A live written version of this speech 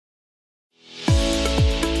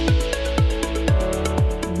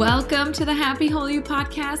Welcome to the Happy Whole You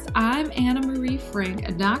podcast. I'm Anna Marie Frank,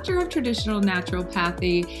 a doctor of traditional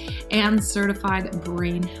naturopathy and certified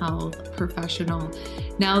brain health professional.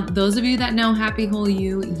 Now, those of you that know Happy Whole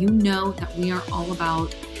You, you know that we are all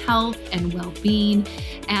about health and well-being,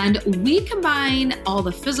 and we combine all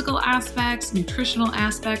the physical aspects, nutritional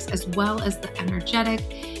aspects, as well as the energetic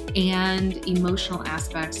and emotional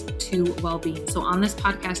aspects to well-being. So on this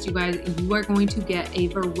podcast, you guys, you are going to get a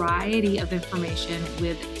variety of information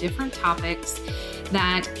with different topics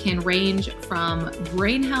that can range from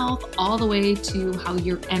brain health all the way to how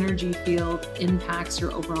your energy field impacts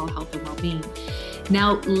your overall health and well-being.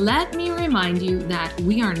 Now, let me remind you that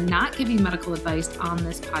we are not giving medical advice on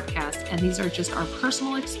this podcast, and these are just our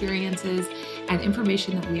personal experiences and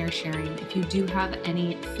information that we are sharing. If you do have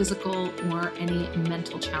any physical or any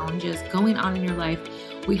mental challenges going on in your life,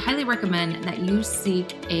 we highly recommend that you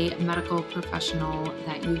seek a medical professional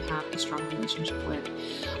that you have a strong relationship with.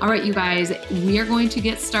 All right, you guys, we are going to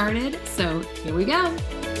get started. So here we go.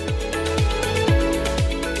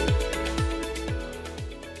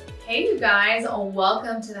 Hey, you guys,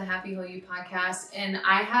 welcome to the Happy Whole You podcast. And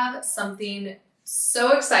I have something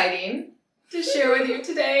so exciting to share with you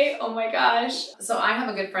today. Oh my gosh. So I have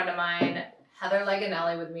a good friend of mine, Heather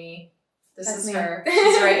Leganelli, with me. That's me. Her.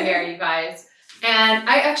 She's right here, you guys. And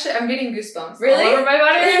I'm getting goosebumps all over my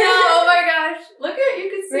body right now. Oh my gosh. Look at, you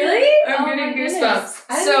can see it. I'm getting goosebumps.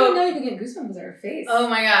 I didn't even know you could get goosebumps on her face. Oh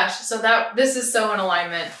my gosh. So this is so in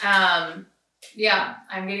alignment. Yeah,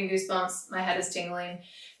 I'm getting goosebumps. My head is tingling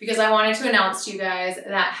because I wanted to announce to you guys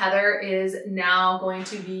that Heather is now going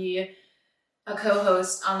to be a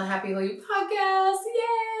co-host on the Happy Whole You podcast.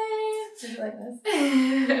 Yay! Did you like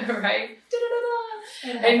this? Right?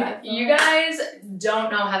 And you guys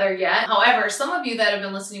don't know Heather yet. However, some of you that have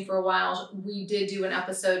been listening for a while, we did do an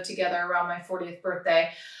episode together around my 40th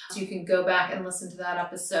birthday. So you can go back and listen to that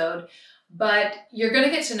episode. But you're going to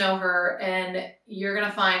get to know her, and you're going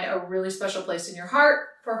to find a really special place in your heart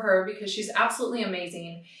for her because she's absolutely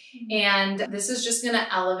amazing. And this is just going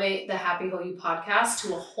to elevate the Happy Whole You podcast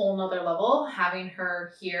to a whole nother level, having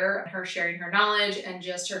her here, her sharing her knowledge and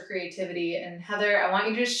just her creativity. And Heather, I want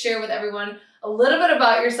you to just share with everyone a little bit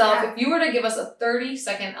about yourself. Yeah. If you were to give us a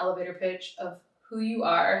 30-second elevator pitch of who you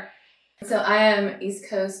are. So I am East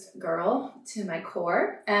Coast girl to my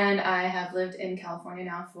core, and I have lived in California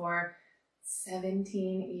now for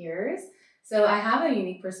 17 years. So I have a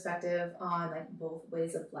unique perspective on both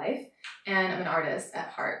ways of life, and I'm an artist at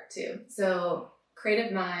heart too. So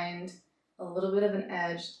creative mind, a little bit of an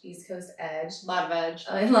edge, East Coast edge. A lot of edge.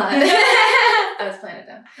 A lot. I was playing it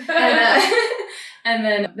down. And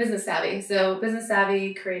then business savvy. So business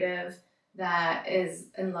savvy, creative, that is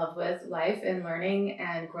in love with life and learning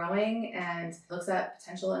and growing and looks at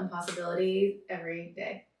potential and possibility every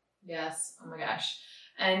day. Yes. Oh my gosh.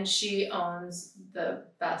 And she owns the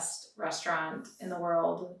best restaurant in the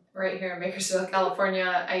world right here in Bakersfield,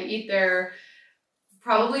 California. I eat there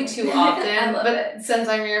probably too often, but since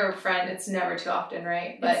I'm your friend, it's never too often,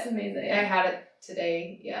 right? But it's amazing. I had it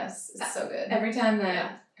today. Yes, it's so good. Every time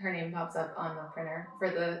that her name pops up on the printer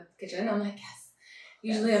for the kitchen, I'm like, yes.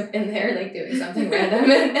 Usually I'm in there doing something random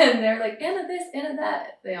and they're like, Anna this, Anna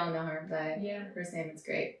that. They all know her by first name. It's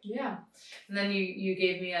great. Yeah. And then you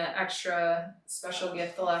gave me an extra special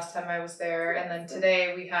gift the last time I was there. And then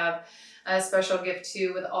today we have a special gift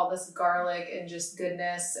too with all this garlic and just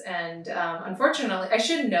goodness. And unfortunately, I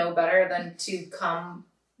should know better than to come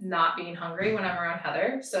not being hungry when I'm around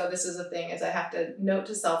Heather. So this is the thing is I have to note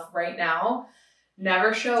to self right now,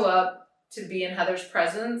 never show up to be in Heather's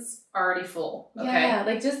presence already full. Okay.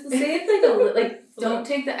 Yeah, just save don't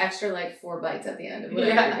take the extra 4 bites at the end of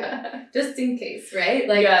whatever you're doing. Just in case, right?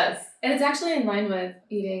 Yes. And it's actually in line with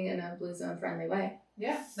eating in a Blue Zone friendly way.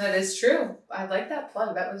 Yeah, that is true. I like that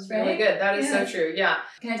plug. That was really good. That is so true. Yeah.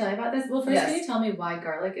 Can I tell you about this? Well, first, can you tell me why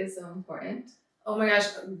garlic is so important? Oh my gosh.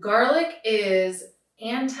 Garlic is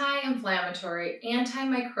anti-inflammatory,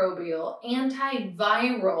 antimicrobial,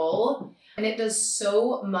 antiviral, and it does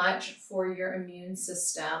so much for your immune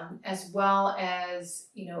system as well as,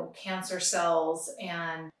 cancer cells.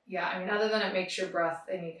 And other than it makes your breath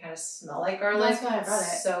and you kind of smell like garlic. That's why I brought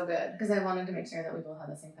it. So good. Because I wanted to make sure that we both have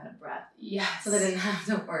the same kind of breath. Yes. So they didn't have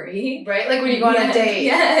to worry. Right? Like when you go on a date,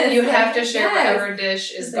 you have to share whatever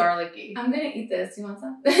dish is garlicky. I'm going to eat this. Do you want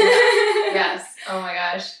some? Yes. Oh my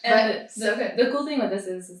gosh. And so good. The cool thing with this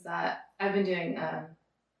is that I've been doing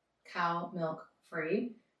cow milk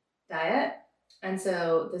free diet. And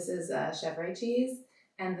so this is chèvre cheese.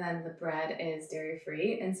 And then the bread is dairy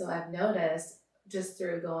free. And so I've noticed just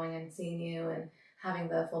through going and seeing you and having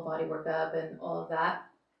the full body workup and all of that,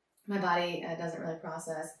 my body doesn't really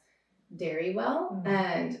process dairy well.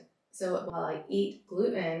 And so while I eat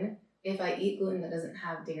gluten, if I eat gluten that doesn't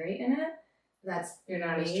have dairy in it, you're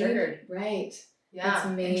not as triggered. Right. Yeah. That's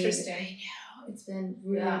made, interesting. I know. It's been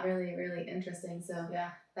really, really interesting. So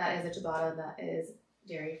that is a ciabatta that is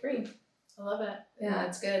dairy free. I love it. Yeah,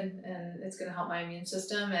 it's good. And it's going to help my immune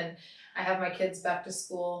system. And I have my kids back to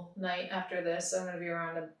school night after this. So I'm going to be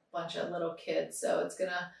around a bunch of little kids. So it's going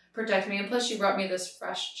to protect me. And plus she brought me this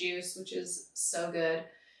fresh juice, which is so good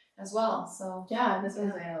as well. So yeah, this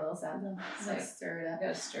one's a little sad though. So stir it up.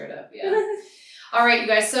 Gotta stir it up. Yeah. All right, you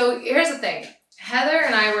guys. So here's the thing. Heather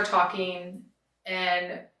and I were talking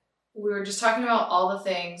and we were just talking about all the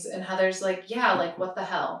things, and Heather's like, yeah, like what the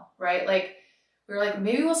hell, right? Like, we were like,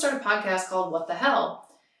 maybe we'll start a podcast called What the Hell.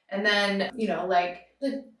 And then, you know, like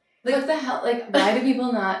what the hell? Like, why do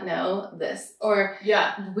people not know this? Or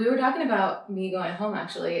we were talking about me going home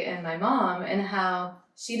actually, and my mom, and how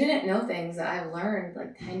she didn't know things that I've learned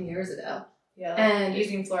like 10 years ago. Yeah, like and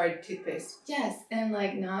using fluoride toothpaste. Yes, and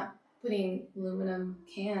like not putting aluminum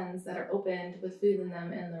cans that are opened with food in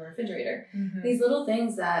them in the refrigerator. Mm-hmm. These little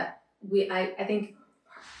things that I think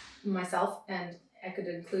myself, and I could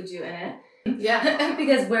include you in it. Yeah.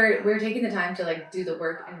 Because we're taking the time to like do the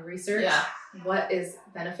work and research what is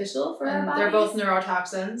beneficial for our bodies. They're both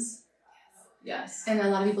neurotoxins. Yes. And a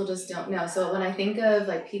lot of people just don't know. So when I think of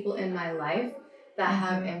like people in my life that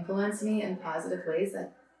have influenced me in positive ways,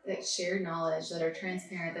 that share knowledge, that are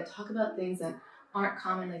transparent, that talk about things that aren't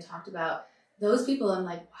commonly talked about, those people I'm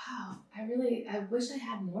like, wow, I wish I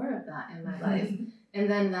had more of that in my life. And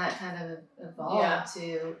then that kind of evolved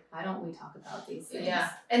to, why don't we talk about these things? Yeah.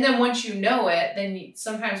 And then once you know it, then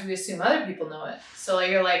sometimes we assume other people know it. So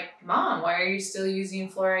you're like, Mom, why are you still using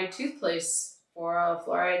fluoride toothpaste?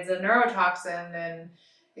 Fluoride's a neurotoxin and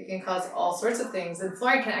it can cause all sorts of things. And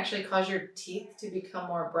fluoride can actually cause your teeth to become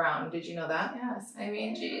more brown. Did you know that? Yes. I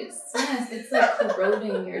mean, geez. Yes, it's like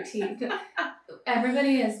corroding your teeth.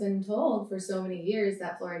 Everybody has been told for so many years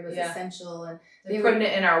that fluoride was essential, and they're putting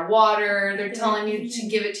it in our water. They're telling you to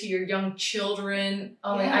give it to your young children.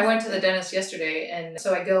 Oh my! I went to the dentist yesterday, and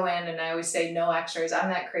so I go in and I always say no X-rays. I'm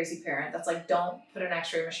that crazy parent that's like, don't put an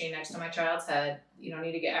X-ray machine next to my child's head. You don't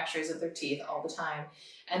need to get X-rays of their teeth all the time.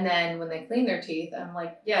 And then when they clean their teeth, I'm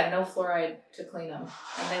like, yeah, no fluoride to clean them.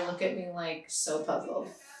 And they look at me like so puzzled.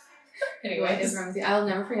 Anyways, I'll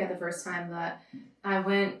never forget the first time that I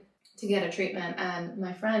went to get a treatment, and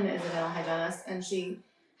my friend is a dental hygienist, and she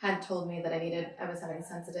had told me that I was having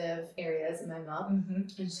sensitive areas in my mouth,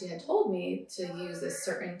 and she had told me to use a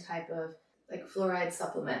certain type of like fluoride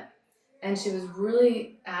supplement. And she was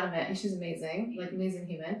really adamant, and she's amazing, like amazing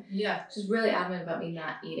human. Yeah. She's really adamant about me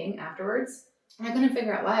not eating afterwards. And I couldn't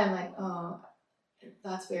figure out why. I'm like, oh,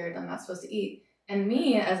 that's weird. I'm not supposed to eat. And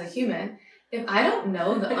me as a human, if I don't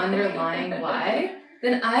know the underlying why,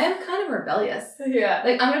 then I am kind of rebellious. Yeah.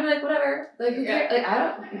 Like, I'm going to be like, whatever. Like, who cares?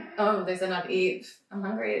 Like, they said not to eat. I'm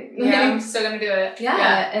hungry. Yeah, I'm still going to do it.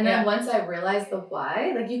 Yeah. And then once I realized the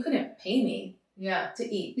why, like, you couldn't pay me. Yeah. To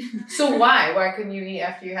eat. So why? Why couldn't you eat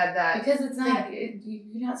after you had that? Because it's not, you're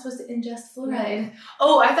not supposed to ingest fluoride.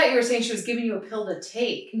 Oh, I thought you were saying she was giving you a pill to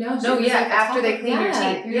take. No, after they clean your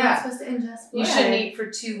teeth. You're not supposed to ingest fluoride. You shouldn't eat for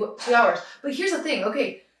 2 hours. But here's the thing.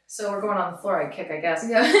 Okay, so we're going on the fluoride kick, I guess.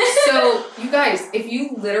 Yeah. So, you guys, if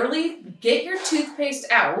you literally get your toothpaste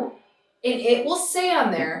out, and it will say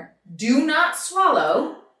on there, do not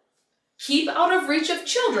swallow, keep out of reach of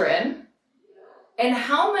children. And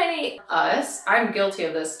how many of us, I'm guilty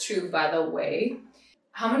of this too, by the way,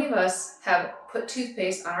 how many of us have put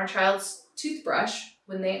toothpaste on our child's toothbrush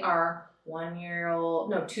when they are 2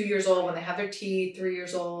 years old, when they have their teeth, 3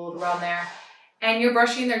 years old, around there, and you're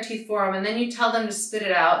brushing their teeth for them, and then you tell them to spit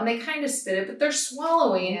it out, and they kind of spit it, but they're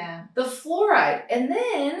swallowing the fluoride. And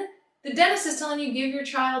then the dentist is telling you, give your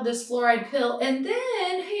child this fluoride pill, and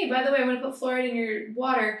then, hey, by the way, I'm going to put fluoride in your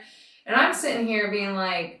water. And I'm sitting here being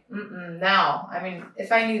like, now. I mean,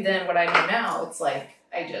 if I knew then what I know now, it's like,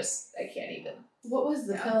 I can't even. What was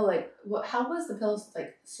the pill like? How was the pill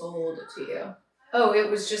like sold to you? Oh, it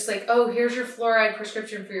was just like, oh, here's your fluoride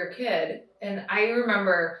prescription for your kid. And I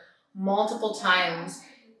remember multiple times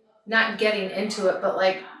not getting into it, but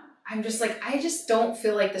like, I'm just like, I just don't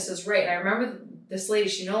feel like this is right. And I remember this lady,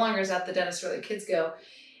 she no longer is at the dentist where the kids go.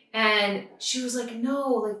 And she was like, no,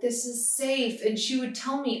 like, this is safe. And she would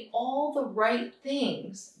tell me all the right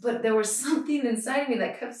things. But there was something inside me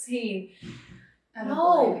that kept saying,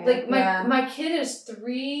 no, like, my kid is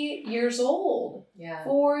 3 years old. Yeah.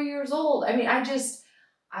 4 years old. I mean, I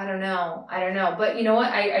don't know. But you know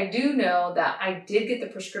what? I do know that I did get the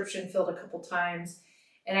prescription filled a couple times.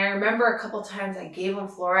 And I remember a couple times I gave him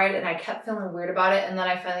fluoride and I kept feeling weird about it. And then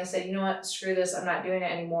I finally said, you know what, screw this, I'm not doing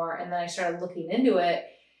it anymore. And then I started looking into it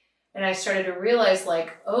and I started to realize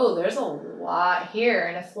like, oh, there's a lot here.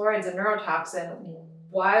 And if fluoride's a neurotoxin,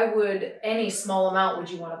 why would any small amount would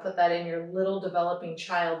you want to put that in your little developing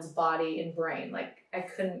child's body and brain? Like, I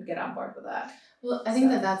couldn't get on board with that. Well, I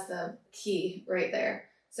think that's the key right there.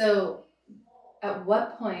 So at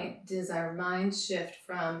what point does our mind shift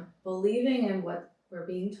from believing in what we're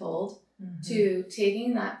being told to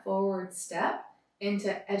taking that forward step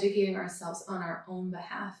into educating ourselves on our own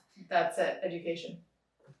behalf? That's it, education.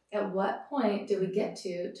 At what point do we get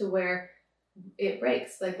to where it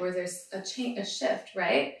breaks, like where there's a shift,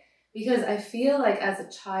 right? Because I feel like as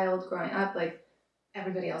a child growing up, like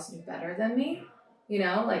everybody else knew better than me, you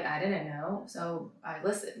know, like I didn't know, so I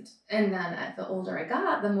listened. And then the older I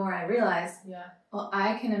got, the more I realized, well,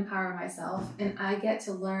 I can empower myself and I get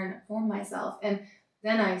to learn for myself. And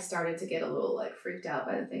then I started to get a little like freaked out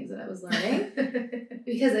by the things that I was learning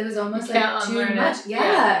because it was almost like too much.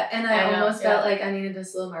 Yeah. And I almost felt like I needed to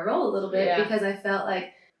slow my roll a little bit because I felt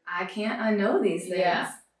like I know these things.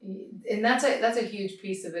 Yeah. And that's a huge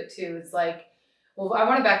piece of it too. It's like, well, I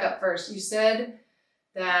want to back up first. You said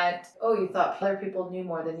that, oh, you thought other people knew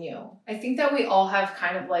more than you. I think that we all have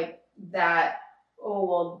kind of like that, oh,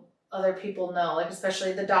 well, other people know, like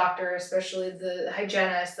especially the doctor, especially the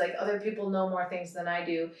hygienist, like other people know more things than I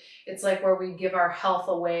do. It's like where we give our health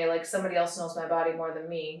away, like somebody else knows my body more than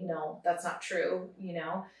me. No, that's not true, you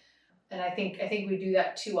know? And I think we do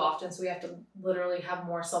that too often. So we have to literally have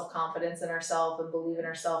more self-confidence in ourselves and believe in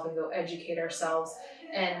ourselves and go educate ourselves.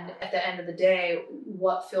 And at the end of the day,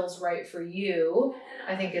 what feels right for you,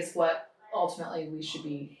 I think is what ultimately we should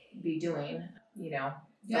be doing, you know?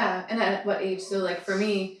 Yeah. And at what age? So like for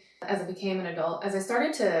me, as I became an adult, as I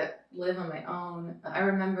started to live on my own, I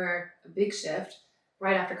remember a big shift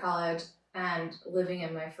right after college and living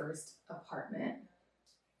in my first apartment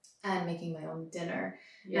and making my own dinner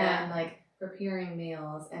and like preparing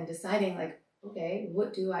meals and deciding like, okay,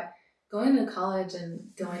 what do I, going to college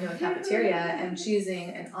and going to a cafeteria and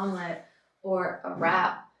choosing an omelet or a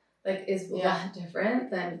wrap like is a lot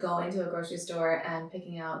different than going to a grocery store and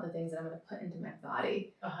picking out the things that I'm going to put into my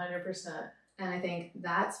body. 100%. And I think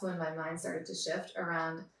that's when my mind started to shift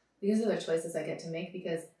around, these are the choices I get to make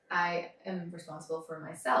because I am responsible for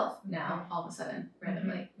myself now, all of a sudden,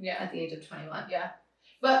 randomly, at the age of 21. Yeah.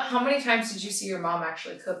 But how many times did you see your mom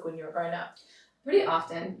actually cook when you were growing up? Pretty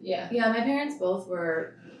often. Yeah. Yeah, my parents both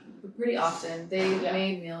were pretty often. They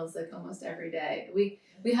made meals like almost every day.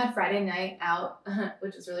 We had Friday night out,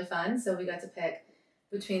 which was really fun. So we got to pick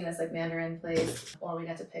between this like Mandarin place, or we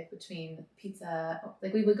got to pick between pizza.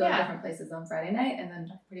 Like we would go to different places on Friday night, and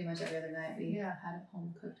then pretty much every other night we had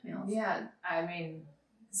home cooked meals. Yeah, I mean,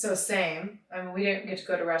 so same. I mean, we didn't get to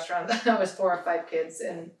go to restaurants. I was 4 or 5 kids,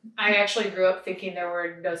 and I actually grew up thinking there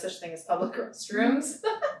were no such thing as public restrooms.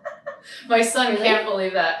 My son can't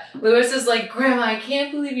believe that. Lewis is like, Grandma, I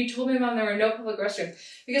can't believe you told me, Mom, there were no public restrooms.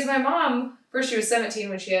 Because my mom, first she was 17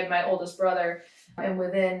 when she had my oldest brother, and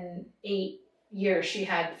within 8 years she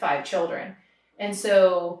had 5 children. And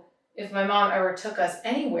so if my mom ever took us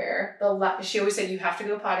anywhere, she always said, you have to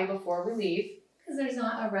go potty before we leave. Because there's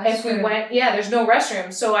not a restroom. If we went, there's no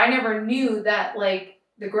restroom. So I never knew that like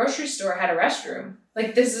the grocery store had a restroom.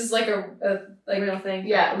 Like this is like a like real thing.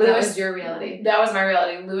 Yeah, Lewis, that was your reality. That was my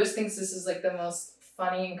reality. Lewis thinks this is like the most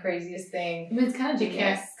funny and craziest thing. I mean, it's kind of genius. You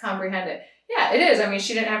can't comprehend it. Yeah, it is. I mean,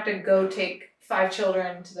 she didn't have to go take 5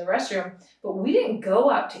 children to the restroom, but we didn't go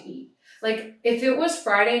out to eat. Like if it was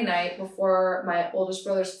Friday night before my oldest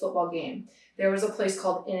brother's football game, there was a place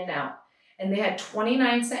called In-N-Out. And they had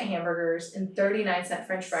 29-cent hamburgers and 39-cent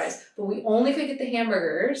French fries. But we only could get the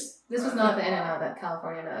hamburgers. This was not the In-N-Out that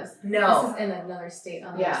California knows. No. This is in another state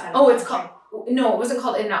on the other side. Oh, it's called, no, it wasn't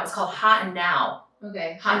called In-N-Out. It was called Hot and Now.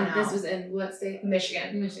 Okay. Hot and Now. This was in what state?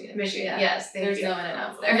 Michigan. Yeah. Yes, thank you. There's no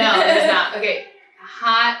In-N-Outs there. No, there's not. Okay.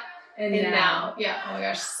 Hot and Now. Yeah. Oh my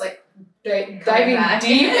gosh. It's like diving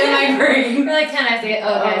deep in my brain. You're like, can I see it?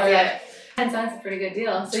 Oh, okay, I see it. 10 cents is a pretty good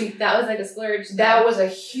deal. So that was like a splurge. That was a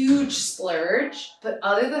huge splurge. But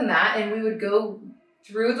other than that, and we would go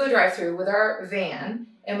through the drive-thru with our van,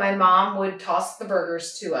 and my mom would toss the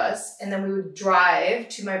burgers to us, and then we would drive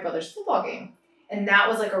to my brother's football game. And that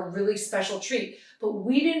was like a really special treat. But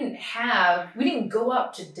we didn't go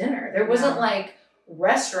out to dinner. There wasn't like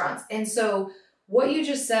restaurants. And so what you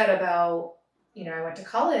just said about, you know, I went to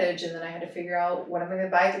college and then I had to figure out what I'm going to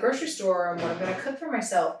buy at the grocery store and what I'm going to cook for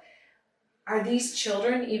myself. Are these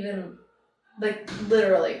children even Like,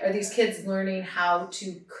 literally, are these kids learning how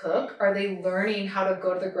to cook? Are they learning how to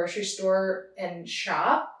go to the grocery store and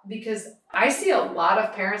shop? Because I see a lot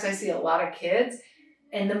of parents, I see a lot of kids,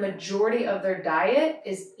 and the majority of their diet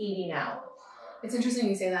is eating out. It's interesting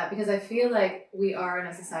you say that because I feel like we are in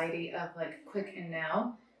a society of like quick and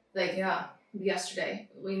now. Like, Yeah. yesterday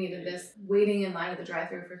we needed this. Waiting in line at the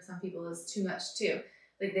drive-thru for some people is too much too.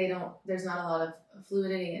 Like there's not a lot of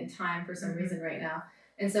fluidity and time for some reason right now.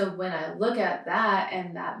 And so when I look at that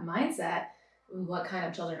and that mindset, what kind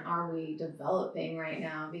of children are we developing right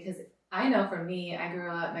now? Because I know for me, I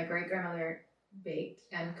grew up, my great-grandmother baked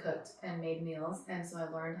and cooked and made meals. And so I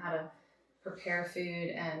learned how to prepare food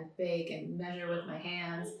and bake and measure with my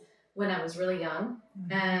hands when I was really young.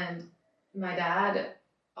 And my dad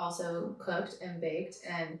also cooked and baked,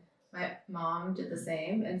 and my mom did the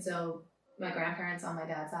same. And so my grandparents on my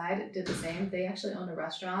dad's side did the same. They actually owned a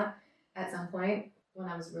restaurant at some point when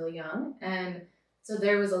I was really young. And so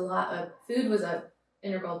there was a lot of food was a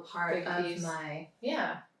integral part Big of piece. my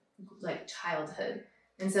Yeah. like childhood.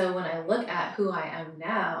 And so when I look at who I am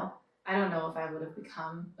now, I don't know if I would have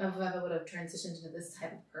transitioned into this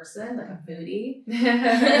type of person, like a foodie.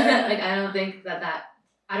 Like, I don't think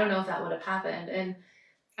I don't know if that would have happened. And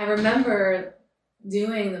I remember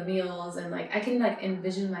doing the meals and like, I can like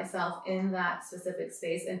envision myself in that specific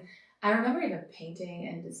space. And I remember even painting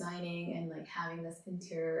and designing and like having this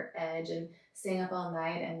interior edge and staying up all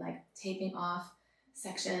night and like taping off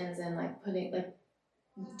sections and like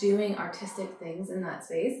doing artistic things in that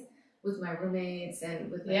space with my roommates and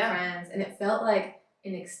with my friends. And it felt like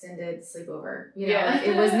an extended sleepover, you know, like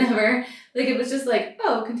it was never like, it was just like,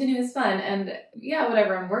 oh, continuous fun. And yeah,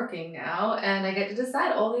 whatever, I'm working now and I get to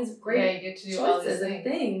decide all these great you get to do choices all these and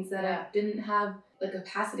things that I didn't have the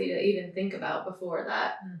capacity to even think about before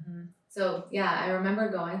that. So yeah, I remember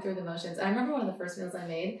going through the motions. I remember one of the first meals I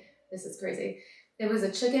made. This is crazy. It was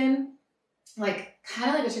a chicken, like kind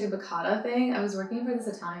of like a chicken piccata thing. I was working for this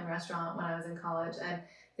Italian restaurant when I was in college, and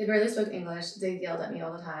they barely spoke English. They yelled at me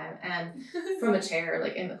all the time, and from a chair,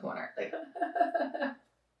 like in the corner, like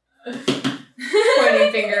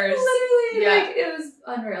pointing fingers. Literally, like it was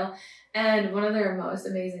unreal. And one of their most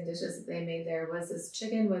amazing dishes that they made there was this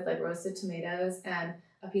chicken with like roasted tomatoes and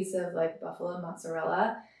a piece of like buffalo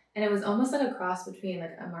mozzarella. And it was almost like a cross between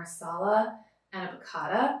like a marsala and a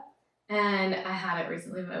piccata. And I had it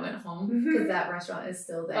recently when I went home because that restaurant is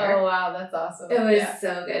still there. Oh, wow. That's awesome. It was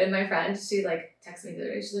so good. And my friend, she like texted me the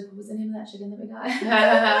other day. She's like, what was the name of that chicken that we got?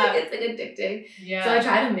 Like, it's like addicting. Yeah. So I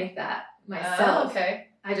tried to make that myself. Oh, okay.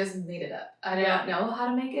 I just made it up. I didn't know how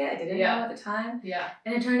to make it. I didn't know at the time. Yeah.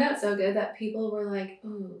 And it turned out so good that people were like,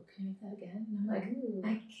 oh, can you make that again? And I'm like,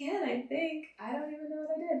 I can, I think. I don't even know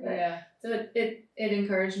what I did. But so it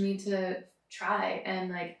encouraged me to try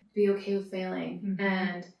and like be okay with failing.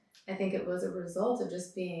 And I think it was a result of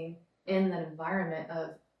just being in that environment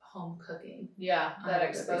of home cooking. Yeah, that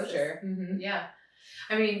exposure. Yeah.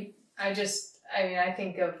 I mean, I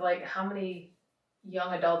think of like how many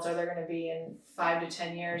young adults are there going to be in 5 to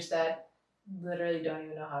 10 years that literally don't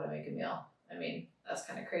even know how to make a meal. I mean, that's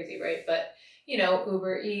kind of crazy, right? But, you know,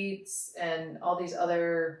 Uber Eats and all these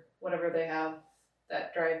other, whatever they have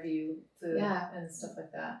that drive you food and stuff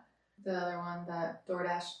like that. The other one, that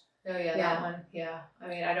DoorDash. Oh yeah, that one. Yeah. I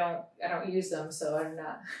mean, I don't use them, so I'm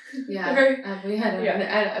not. I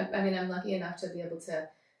mean, I'm lucky enough to be able to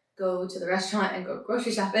go to the restaurant and go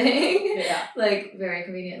grocery shopping. Like very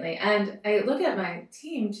conveniently. And I look at my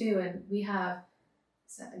team too, and we have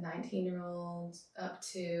a 19-year-old up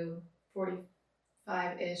to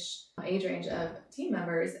 45-ish age range of team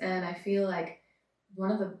members. And I feel like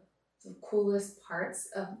one of the coolest parts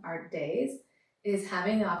of our days is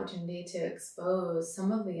having the opportunity to expose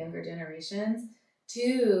some of the younger generations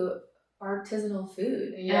to artisanal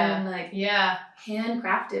food and like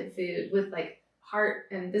handcrafted food with like heart.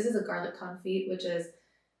 And this is a garlic confit, which is,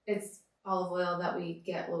 it's olive oil that we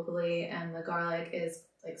get locally, and the garlic is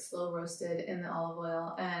like slow roasted in the olive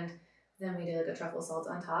oil, and then we do like a truffle salt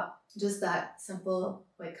on top. Just that simple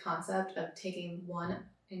like concept of taking one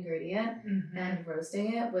ingredient and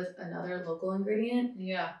roasting it with another local ingredient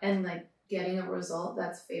and like getting a result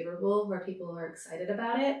that's favorable where people are excited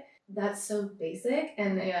about it. That's so basic,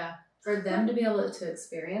 and for them to be able to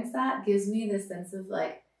experience that gives me this sense of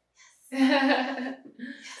like, yes.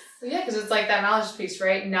 Yeah, because it's like that knowledge piece,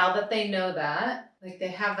 right? Now that they know that, like they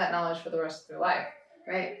have that knowledge for the rest of their life,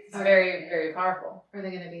 right? It's very, very powerful. Are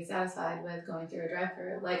they going to be satisfied with going through a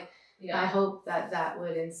drive-thru? Like, I hope that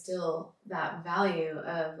would instill that value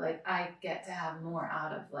of like, I get to have more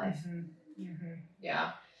out of life.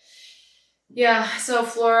 Yeah. So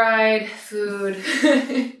fluoride, food.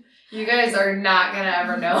 You guys are not gonna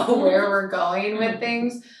ever know where we're going with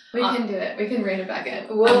things. We can do it. We can rein it back in.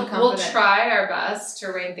 We'll try our best to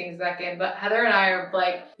rein things back in. But Heather and I are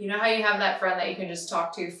like, you know how you have that friend that you can just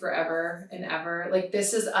talk to forever and ever? Like,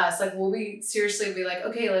 this is us. Like, we'll be like,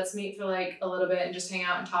 okay, let's meet for like a little bit and just hang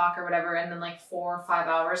out and talk or whatever. And then like 4 or 5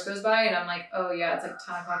 hours goes by and I'm like, oh yeah, it's like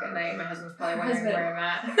 10 o'clock at night. My husband's probably wondering where I'm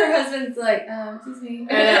at. Her husband's like, excuse me.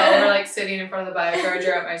 I know. We're like sitting in front of the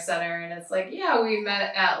biocharger at my center and it's like, yeah, we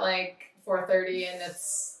met at like 4:30 and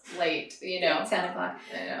it's late, 10 o'clock.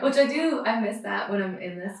 Which I miss that when I'm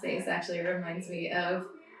in this space. Actually, it reminds me of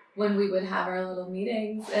when we would have our little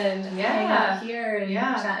meetings and hang out here and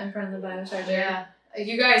chat in front of the biocharger. Yeah.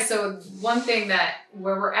 You guys, so one thing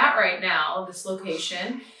where we're at right now, this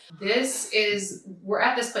location, we're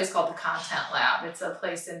at this place called the Content Lab. It's a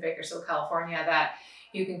place in Bakersfield, California that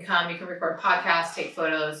you can come, you can record podcasts, take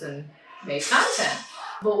photos, and make content.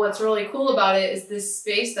 But what's really cool about it is this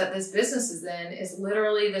space that this business is in is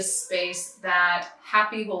literally the space that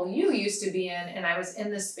Happy Whole You used to be in. And I was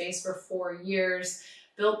in this space for 4 years,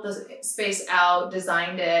 built the space out,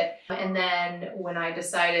 designed it. And then when I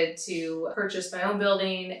decided to purchase my own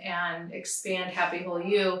building and expand Happy Whole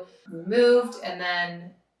You, we moved. And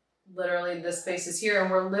then literally the space is here.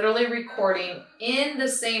 And we're literally recording in the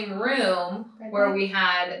same room where we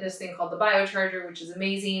had this thing called the biocharger, which is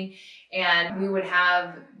amazing. And we would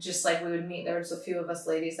have we would meet, there was a few of us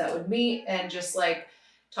ladies that would meet and just like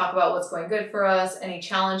talk about what's going good for us, any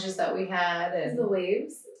challenges that we had. And the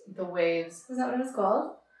Waves? The Waves. Was that what it was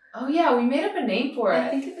called? Oh yeah, we made up a name for it. I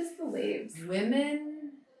think it was the Waves.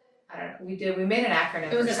 Women, I don't know, we made an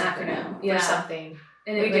acronym. It was an acronym, yeah. For something.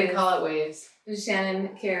 And we did call it Waves. It was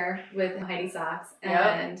Shannon Care with Heidi Socks.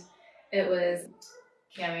 And it was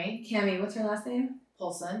Cami, what's her last name?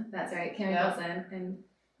 Polson. That's right, Cami Polson. And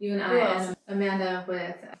you and I and Amanda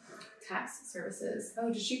with tax services.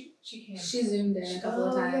 Oh, did she came? She zoomed in a couple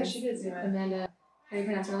of times. Yeah, she did zoom in. Amanda, how do you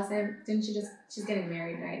pronounce her last name? Didn't she she's getting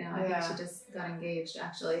married right now. I think she just got engaged,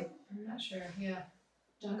 actually. I'm not sure. Yeah.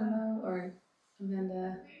 Giacomo or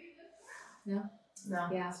Amanda? No? No.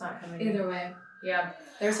 Yeah. It's not coming. Either way. Yeah.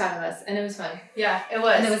 There was 5 of us, and it was fun. Yeah, it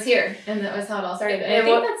was. And it was here, and that was how it all started. And I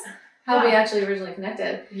think that's how we actually originally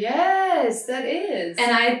connected. Yes, that is.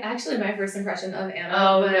 And my first impression of Anna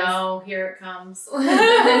no, here it comes. was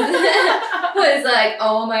like,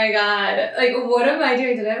 oh my God, like, what am I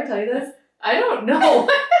doing? Did I ever tell you this? I don't know.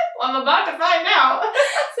 I'm about to find out.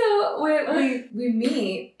 So we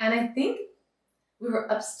meet, and I think we were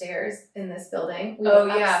upstairs in this building. We were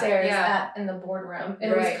upstairs in the boardroom.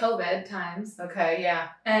 And it was COVID times. Okay, yeah.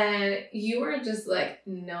 And you were just like,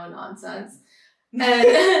 no nonsense. And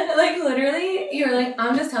like literally, you were like,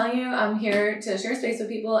 I'm just telling you, I'm here to share space with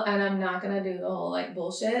people, and I'm not gonna do the whole like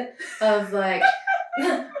bullshit of like,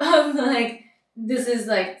 this is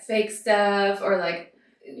like fake stuff or like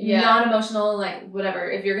non-emotional, like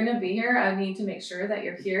whatever. If you're gonna be here, I need to make sure that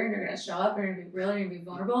you're here and you're gonna show up and you're gonna be real and you're gonna be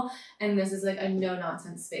vulnerable. And this is like a no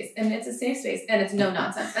nonsense space, and it's a safe space, and it's no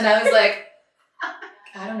nonsense. And I was like,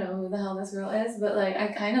 I don't know who the hell this girl is, but like I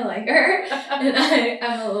kind of like her, and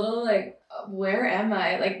I'm a little like, where am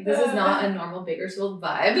I? Like, this is not a normal Bakersfield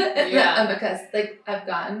vibe that I've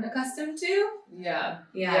gotten accustomed to. Yeah.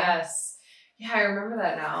 Yes. Yeah, I remember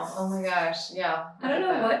that now. Oh my gosh. Yeah. I don't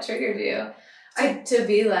know what triggered you to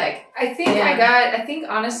be like. I think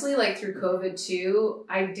honestly, like through COVID too,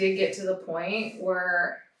 I did get to the point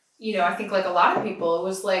where, I think like a lot of people, it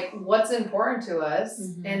was like, what's important to us?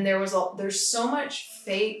 Mm-hmm. And there's so much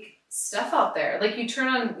fake stuff out there. Like you turn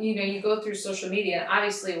on, you go through social media, and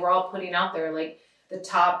obviously we're all putting out there like the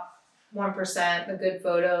top 1%, the good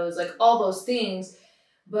photos, like all those things.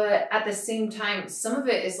 But at the same time, some of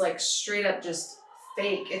it is like straight up just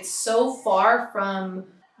fake. It's so far from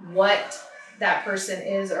what that person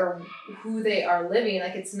is or who they are living.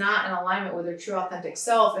 Like it's not in alignment with their true authentic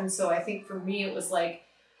self. And so I think for me, it was like,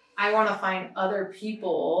 I want to find other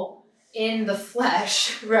people in the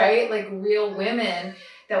flesh, right? Like real women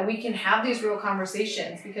that we can have these real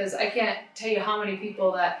conversations, because I can't tell you how many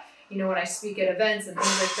people that, when I speak at events and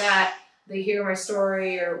things like that, they hear my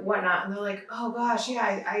story or whatnot, and they're like, oh gosh,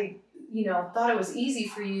 yeah, I thought it was easy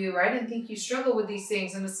for you, or I didn't think you struggled with these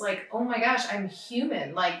things. And it's like, oh my gosh, I'm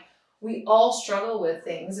human. Like we all struggle with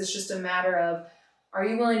things. It's just a matter of, are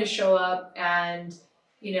you willing to show up and,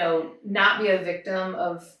 not be a victim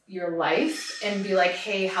of your life and be like,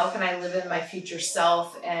 hey, how can I live in my future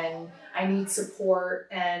self? And I need support,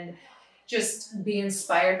 and just be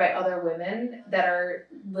inspired by other women that are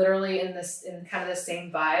literally in kind of the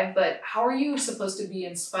same vibe. But how are you supposed to be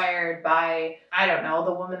inspired by, I don't know,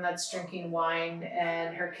 the woman that's drinking wine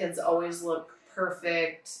and her kids always look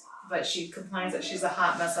perfect, but she complains that she's a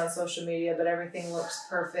hot mess on social media, but everything looks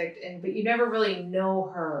perfect, but you never really know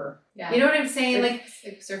her. Yeah. You know what I'm saying? Like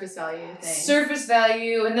surface value thing. Surface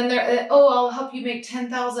value, and then they're, oh, I'll help you make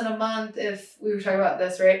 $10,000 a month if we were talking about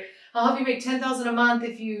this, right? I'll help you make $10,000 a month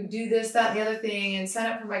if you do this, that, and the other thing, and sign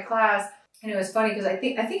up for my class. And it was funny because I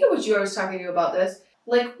think it was you I was talking to about this.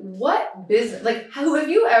 Like, what business? Like, have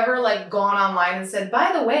you ever like gone online and said,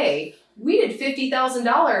 by the way, we did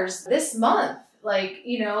 $50,000 this month? Like,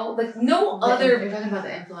 you know, like no other. You're talking about the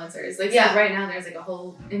influencers. Like, yeah. So right now there's like a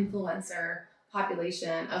whole influencer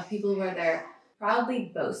population of people who are there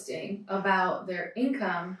proudly boasting about their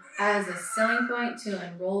income as a selling point to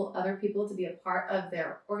enroll other people to be a part of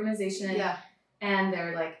their organization and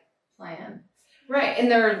their like plan. Right,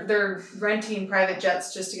 and they're renting private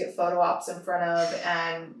jets just to get photo ops in front of,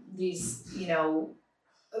 and these, you know,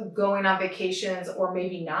 going on vacations or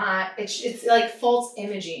maybe not. It's like false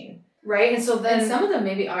imaging, right? And so then and some of them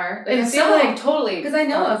maybe are, like, and some like totally, because I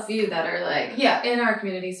know a few that are like in our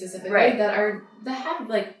community specifically that have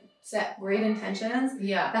like set great intentions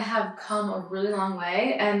that have come a really long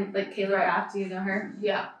way, and like Kayla Raft, do you know her?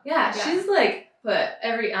 Yeah, she's like put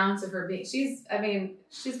every ounce of her being.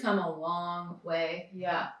 She's come a long way.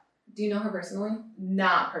 Yeah. Do you know her personally?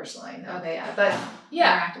 Not personally, no. Okay, yeah. But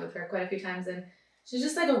interacted with her quite a few times, and she's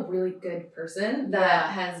just like a really good person that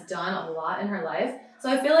has done a lot in her life. So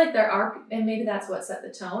I feel like there are, and maybe that's what set the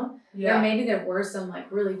tone. Yeah. Maybe there were some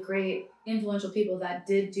like really great influential people that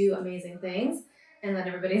did do amazing things, and then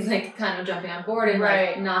everybody's like kind of jumping on board and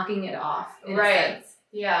like knocking it off. In a sense.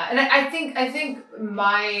 Yeah. And I think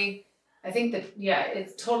that,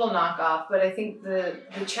 it's total knockoff, but I think the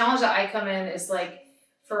challenge that I come in is like,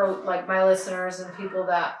 for like my listeners and people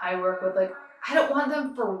that I work with, like, I don't want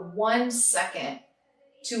them for 1 second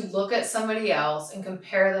to look at somebody else and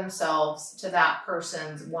compare themselves to that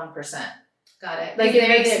person's 1%. Got it. Like, it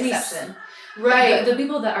makes the exception. Right. The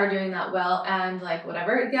people that are doing that well and like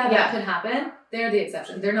whatever, that could happen. They're the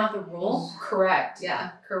exception. They're not the rule. Correct.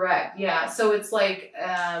 Yeah. Correct. Yeah. So it's like,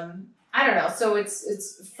 I don't know. So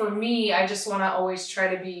it's for me, I just want to always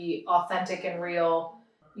try to be authentic and real,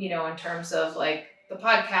 you know, in terms of like the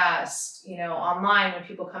podcast, you know, online when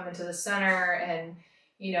people come into the center and,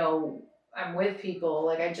 you know, I'm with people,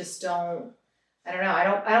 like I just don't, I don't know. I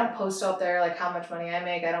don't post out there like how much money I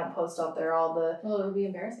make. I don't post out there all the. Well, it would be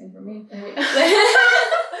embarrassing for me.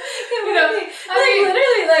 You know,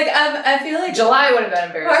 literally, like I feel like July would have been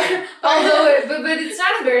embarrassing. Although, but it's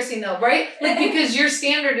not embarrassing though, right? Like because your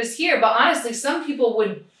standard is here. But honestly, some people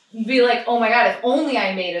would be like, "Oh my God, if only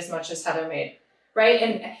I made as much as Heather made."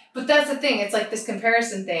 Right. But that's the thing. It's like this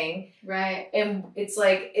comparison thing. Right. And it's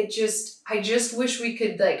like, I just wish we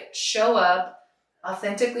could like show up,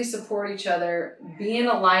 authentically support each other, be in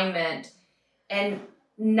alignment, and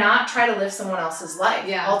not try to live someone else's life.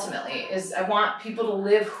 Yeah. Ultimately, I want people to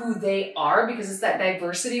live who they are, because it's that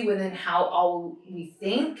diversity within how all we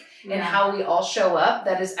think and how we all show up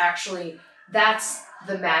that's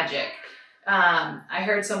the magic. I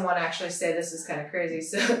heard someone actually say, this is kind of crazy.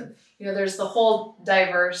 So, you know, there's the whole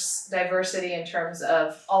diversity in terms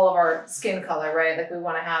of all of our skin color, right? Like we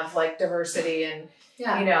want to have like diversity and,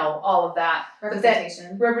 you know, all of that.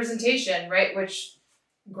 Representation, right? Which,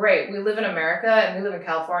 great. We live in America and we live in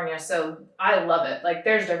California. So I love it. Like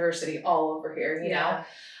there's diversity all over here, you know?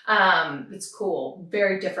 It's cool.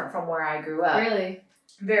 Very different from where I grew up. Really?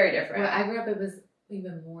 Very different. Where I grew up, it was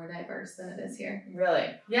even more diverse than it is here. Really?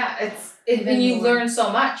 Yeah, and you learn so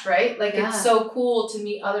much, right? Like it's so cool to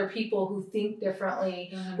meet other people who think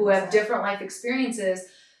differently, 100%. Who have different life experiences.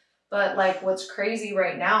 But like what's crazy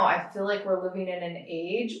right now, I feel like we're living in an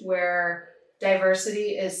age where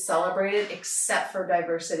diversity is celebrated except for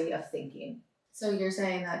diversity of thinking. So you're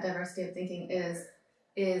saying that diversity of thinking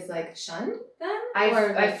is like shunned then?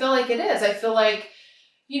 I feel like it is. I feel like,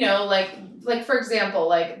 you know, like for example,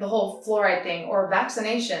 like the whole fluoride thing or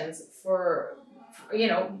vaccinations for you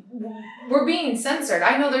know, we're being censored.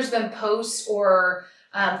 I know there's been posts or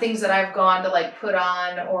things that I've gone to like put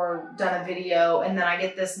on or done a video, and then I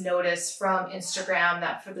get this notice from Instagram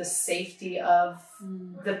that for the safety of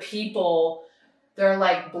the people, they're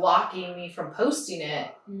like blocking me from posting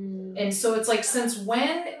it. And so it's like, since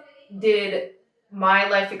when did my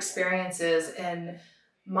life experiences and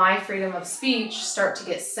my freedom of speech start to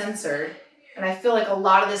get censored? And I feel like a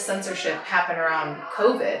lot of this censorship happened around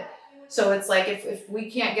COVID. So it's like, if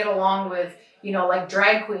we can't get along with, you know, like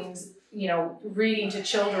drag queens, you know, reading to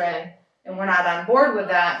children, and we're not on board with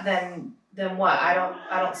that, then what? I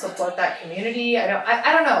don't support that community.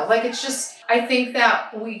 I don't know. Like, it's just, I think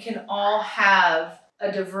that we can all have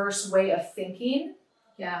a diverse way of thinking.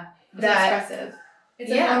 Yeah. It's expressive.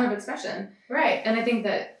 It's a form of expression. Right. And I think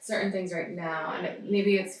that certain things right now, and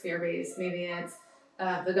maybe it's fear-based, maybe it's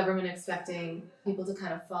the government expecting people to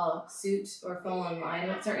kind of follow suit or fall in line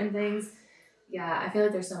with certain things. Yeah, I feel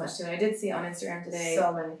like there's so much to it. I did see on Instagram today,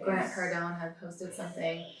 so many things. Grant Cardone had posted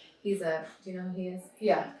something. Do you know who he is?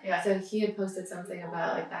 Yeah. So he had posted something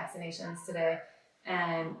about like vaccinations today,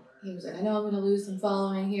 and he was like, I know I'm going to lose some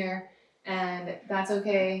following here, and that's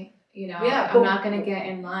okay. You know, I'm not going to get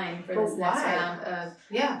in line for this next round of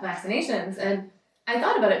vaccinations. And I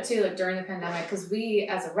thought about it too, like during the pandemic, because we,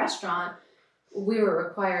 as a restaurant, we were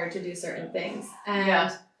required to do certain things,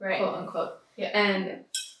 and quote unquote. Yeah. And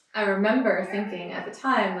I remember thinking at the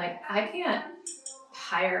time, like, I can't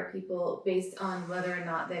hire people based on whether or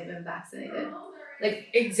not they've been vaccinated. Like,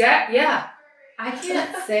 I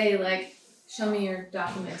can't say, like, show me your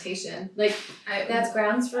documentation. Like, that's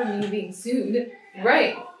grounds for me being sued.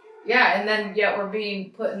 Right. Yeah, and then yet we're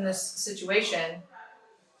being put in this situation.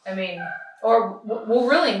 I mean, or we're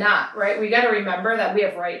really not, right? We got to remember that we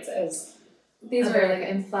have rights as these were like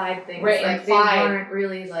implied things, right? Like implied. They weren't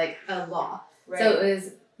really like a law. Right. So it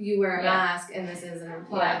was you wear a mask, and this is an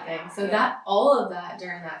implied thing. So that all of that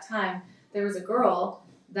during that time, there was a girl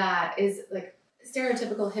that is like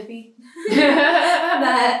stereotypical hippie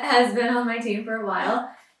that has been on my team for a while,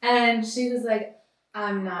 and she was like,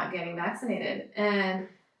 "I'm not getting vaccinated," and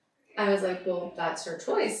I was like, well, that's her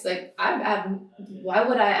choice. Like, why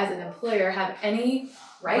would I, as an employer, have any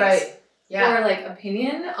right or like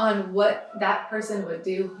opinion on what that person would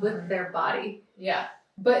do with their body? Yeah.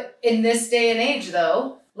 But in this day and age,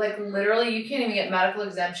 though, like literally, you can't even get medical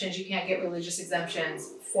exemptions. You can't get religious exemptions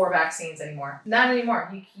for vaccines anymore. Not anymore.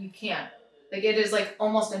 You can't. Like, it is like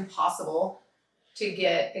almost impossible to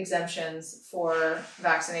get exemptions for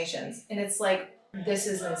vaccinations, and it's like, this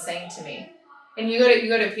is insane to me. And you go to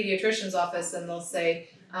a pediatrician's office, and they'll say,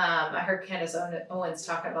 I heard Candace Owens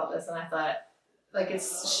talking about this, and I thought, like,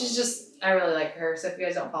 I really like her, so if you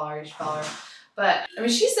guys don't follow her, you should follow her. But, I mean,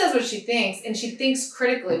 she says what she thinks, and she thinks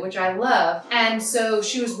critically, which I love. And so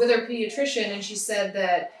she was with her pediatrician, and she said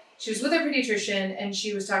that she was with her pediatrician, and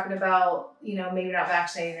she was talking about, you know, maybe not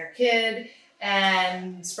vaccinating her kid,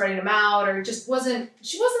 and spreading them out, or she wasn't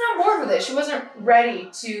on board with it. She wasn't ready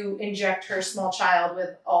to inject her small child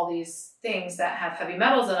with all these things that have heavy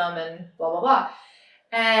metals in them and blah, blah, blah.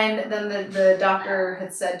 And then the doctor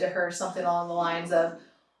had said to her something along the lines of,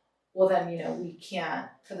 well, then, you know, we can't,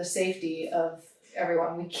 for the safety of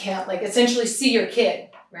everyone, we can't, like, essentially see your kid.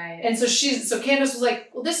 Right. And so Candace was like,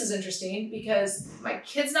 well, this is interesting because my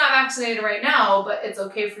kid's not vaccinated right now, but it's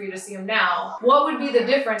okay for you to see him now. What would be the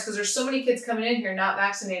difference? Because there's so many kids coming in here not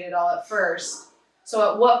vaccinated all at first.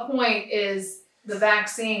 So at what point is the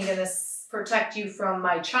vaccine going to protect you from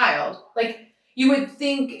my child? Like, you would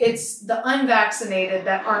think it's the unvaccinated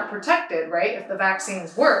that aren't protected, right? If the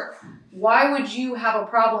vaccines work. Why would you have a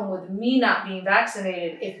problem with me not being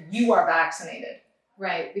vaccinated if you are vaccinated?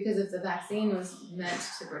 Right, because if the vaccine was meant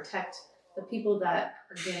to protect the people that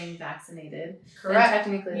are getting vaccinated, correct.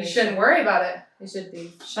 Technically you shouldn't worry about it. They should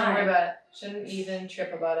be. Shouldn't worry about it. Shouldn't even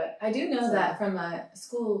trip about it. I do know that from a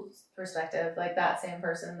school perspective, like that same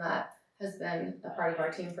person that has been a part of our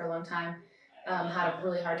team for a long time, had a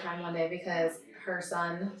really hard time one day because her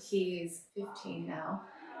son, he's 15 now,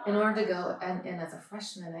 in order to go in as a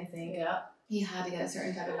freshman, I think, he had to get a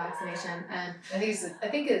certain type of vaccination, and I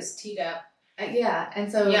think it's Tdap.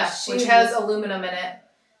 And so which has aluminum in it.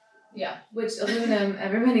 Yeah, which aluminum,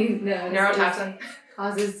 everybody knows, neurotoxin,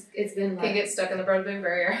 causes. It's been can get stuck in the blood-brain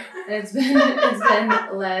barrier. It's been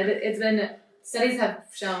lead. It's been studies have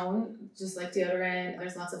shown, just like deodorant,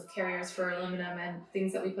 there's lots of carriers for aluminum and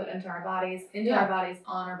things that we put into our bodies,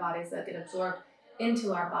 on our bodies that get absorbed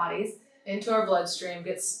into our bodies, into our bloodstream,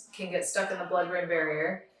 can get stuck in the blood-brain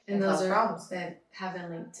barrier. And those are problems that have been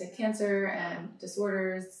linked to cancer and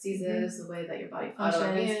disorders, diseases, the way that your body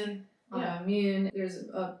functions. Autoimmune. There's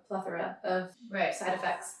a plethora of side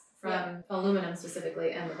effects from aluminum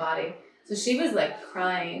specifically and the body. So she was like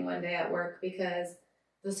crying one day at work because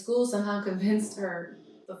the school somehow convinced her,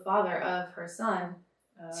 the father of her son,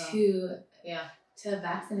 to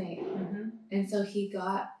vaccinate. Mm-hmm. And so he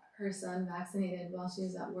got her son vaccinated while she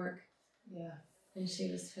was at work. Yeah. And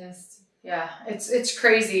she was pissed. Yeah, it's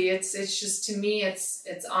crazy. It's just, to me, it's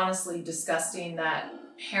honestly disgusting that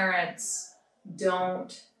parents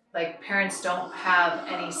don't have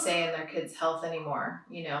any say in their kids' health anymore.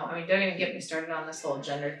 You know, I mean, don't even get me started on this whole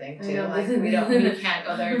gender thing too. Like, we can't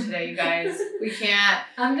go there today, you guys. We can't.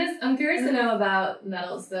 I'm curious to know about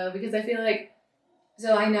metals though, because I feel like,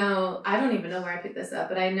 so I don't even know where I picked this up,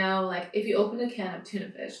 but I know, like, if you open a can of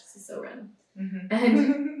tuna fish, this is so random,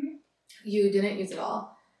 and you didn't use it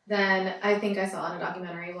all, then I think I saw in a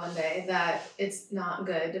documentary one day that it's not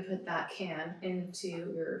good to put that can into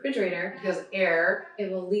your refrigerator Because air.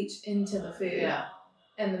 it will leach into the food. Yeah.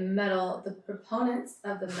 And the proponents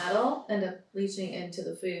of the metal end up leaching into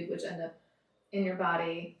the food, which end up in your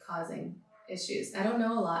body causing issues. I don't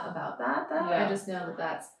know a lot about that though. Yeah. I just know that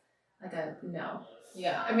that's like a no.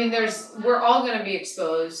 Yeah. I mean, we're all going to be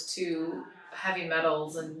exposed to heavy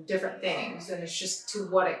metals and different things, and it's just to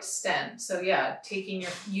what extent. So yeah,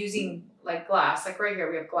 using like glass, like right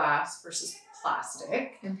here we have glass versus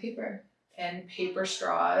plastic And paper. and paper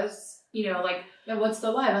straws, like. Now what's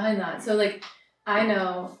the why behind that? So like, I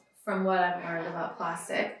know from what I've learned about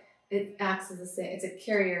plastic, it acts as it's a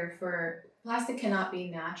carrier for, plastic cannot be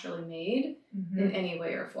naturally made in any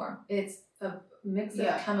way or form. It's a mix of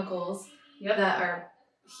chemicals that are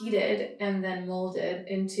heated and then molded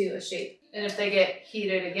into a shape. And if they get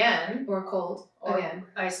heated again Or cold again.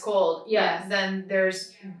 ice cold, then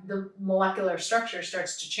there's the molecular structure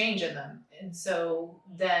starts to change in them. And so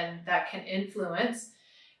then that can influence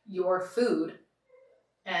your food.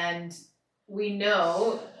 And we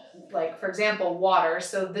know, like, for example, water.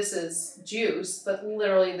 So this is juice, but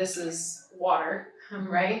literally this is water,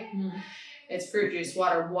 right? Mm-hmm. It's fruit juice,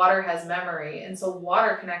 water. Water has memory. And so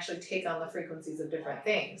water can actually take on the frequencies of different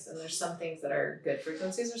things. And there's some things that are good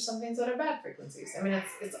frequencies, there's some things that are bad frequencies. I mean,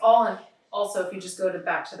 it's all in, also, if you just go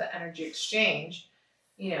back to the energy exchange,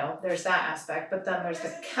 there's that aspect. But then there's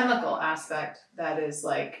the chemical aspect that is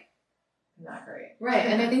like not great. Right.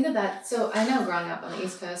 And I think so I know growing up on the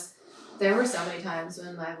East Coast, there were so many times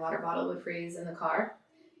when my water bottle would freeze in the car.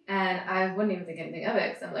 And I wouldn't even think anything of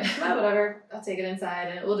it because I'm like, well, whatever, I'll take it inside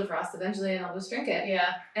and it will defrost eventually and I'll just drink it.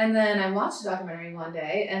 Yeah. And then I watched a documentary one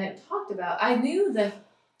day and it talked about, I knew the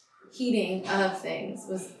heating of things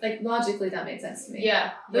was like, logically that made sense to me.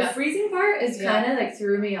 Yeah. The freezing part is kind of like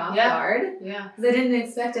threw me off guard. Yeah. Because I didn't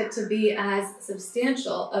expect it to be as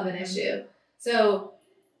substantial of an issue. So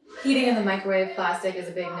heating in the microwave plastic is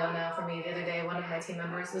a big no-no for me. The other day, one of my team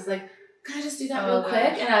members was like, can I just do that real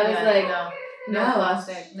quick? And I was like, no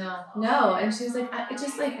plastic, no. And she was like, it's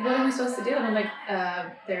just like, what am I supposed to do? And I'm like,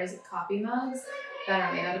 there's coffee mugs that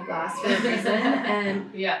are made out of glass for a reason.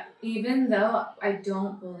 And even though I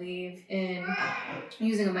don't believe in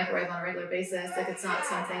using a microwave on a regular basis, like it's not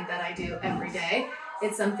something that I do every day.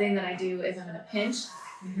 It's something that I do if I'm in a pinch,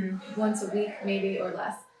 once a week maybe or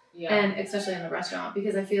less. Yeah. And especially in the restaurant,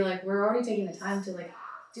 because I feel like we're already taking the time to like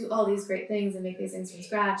do all these great things and make these things from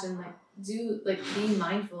scratch and be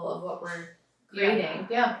mindful of what we're creating.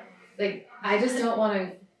 Yeah. Like, I just don't want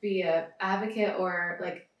to be a advocate or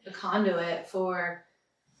like a conduit for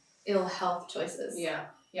ill health choices. Yeah.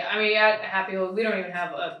 Yeah. I mean, at Happy Hole, we don't even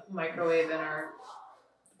have a microwave in our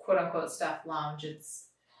quote unquote staff lounge.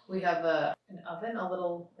 We have an oven,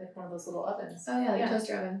 like one of those little ovens. Oh yeah, like a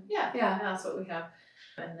toaster oven. Yeah. Yeah. That's what we have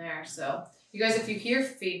in there. So you guys, if you hear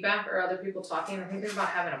feedback or other people talking, I think they're about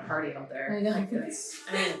having a party out there. I know. Like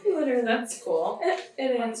literally, that's cool.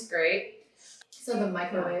 It is. That's great. So the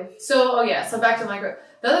microwave. So back to the microwave.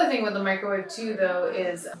 The other thing with the microwave too, though,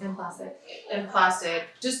 is and plastic.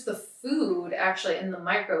 Just the food actually in the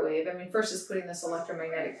microwave. I mean, first is putting this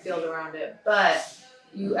electromagnetic field around it, but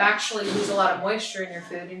you actually lose a lot of moisture in your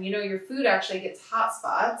food, and your food actually gets hot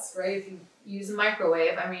spots, right? If you use a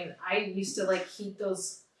microwave. I mean, I used to like heat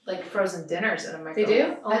those like frozen dinners in a microwave. They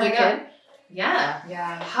do? Oh my god. Yeah.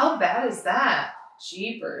 Yeah. How bad is that?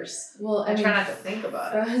 Jeepers. Well, I try not to think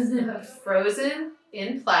about it. Frozen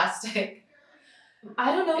in plastic.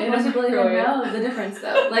 I don't know if most people even know the difference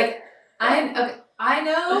though. Like, I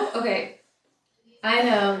know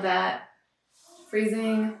that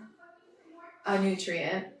freezing a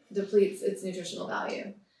nutrient depletes its nutritional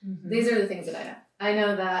value. Mm-hmm. These are the things that I know. I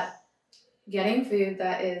know that getting food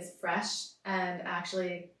that is fresh and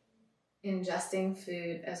actually ingesting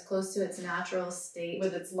food as close to its natural state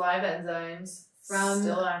with its live enzymes from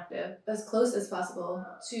still active, as close as possible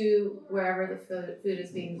to wherever the food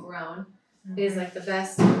is being grown, is like the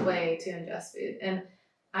best way to ingest food. And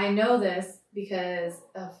I know this because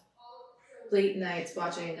of late nights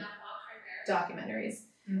watching documentaries,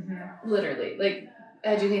 literally like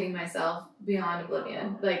educating myself beyond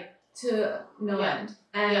oblivion, like to no end.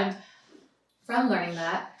 And from learning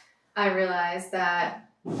that, I realized that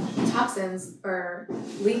toxins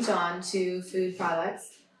leach on to food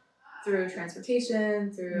products through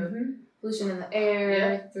transportation, through pollution in the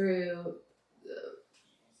air, through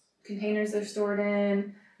containers they're stored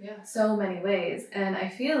in, so many ways. And I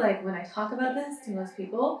feel like when I talk about this to most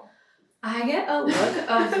people, I get a look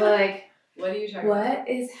of like, what are you talking about? What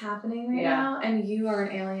is happening right now? And you are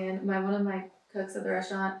an alien. One of my cooks at the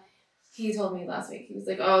restaurant, he told me last week, he was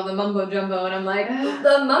like, oh, the mumbo jumbo. And I'm like,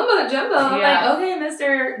 the mumbo jumbo? I'm like, okay,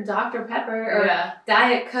 Mr. Dr. Pepper or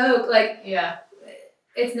Diet Coke. Like,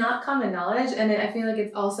 it's not common knowledge. And I feel like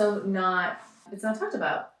it's also it's not talked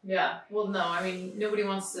about. Yeah. Well, no, I mean, nobody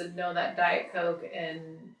wants to know that Diet Coke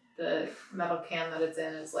and the metal can that it's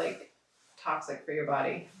in is like toxic for your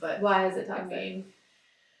body. But why is it toxic? I mean,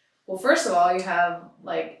 well, first of all, you have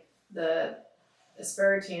like the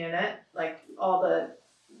aspartame in it, like all the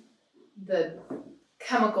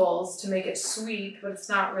chemicals to make it sweet, but it's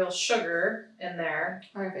not real sugar in there.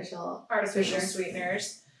 Artificial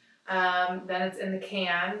sweeteners. Then it's in the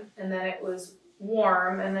can, and then it was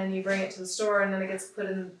warm, and then you bring it to the store, and then it gets put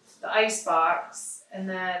in the ice box, and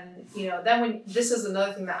then this is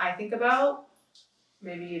another thing that I think about.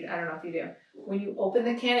 Maybe I don't know if you do. When you open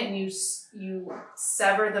the can and you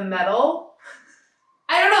sever the metal,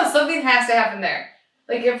 I don't know, something has to happen there.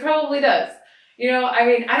 Like it probably does. I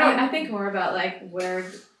mean, I think more about like, where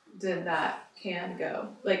did that can go?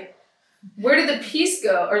 Like, where did the piece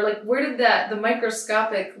go? Or like, where did the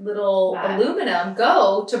microscopic little aluminum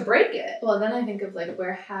go to break it? Well, then I think of like,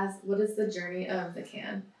 what is the journey of the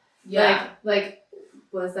can? Yeah. Like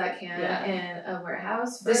was that can in a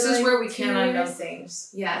warehouse? This is where we can unknow things.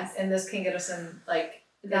 Yes. And this can get us in like.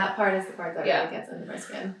 That part is the part that really gets under my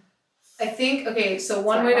skin. I think, okay, so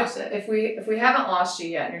one way to, if we haven't lost you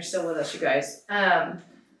yet and you're still with us, you guys,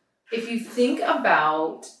 if you think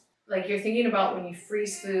about, like you're thinking about when you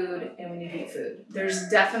freeze food and when you heat food, there's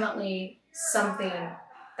definitely something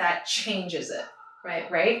that changes it,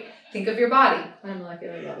 right? Think of your body. On a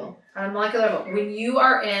molecular level. When you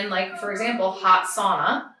are in, like, for example, hot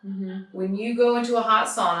sauna, when you go into a hot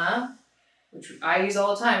sauna, which I use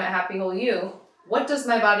all the time at Happy Whole You, what does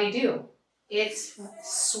my body do? It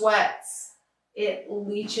sweats. It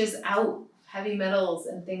leaches out heavy metals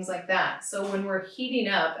and things like that. So when we're heating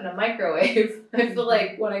up in a microwave, I feel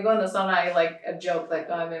like when I go in the sauna, I like a joke like,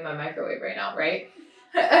 oh, I'm in my microwave right now, right?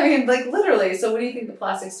 I mean, like literally. So what do you think the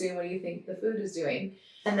plastic's doing? What do you think the food is doing?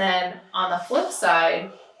 And then on the flip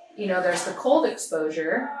side, there's the cold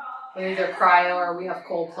exposure. We either cryo or we have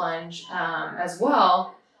cold plunge as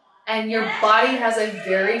well. And your body has a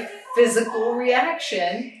very physical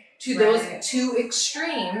reaction to those two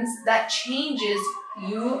extremes that changes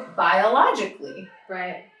you biologically.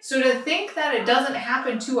 Right. So to think that it doesn't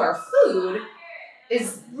happen to our food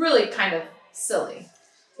is really kind of silly.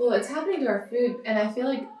 Well, it's happening to our food, and I feel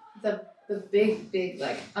like the big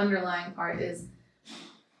like underlying part is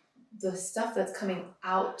the stuff that's coming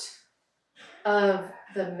out of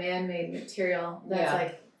the man-made material that's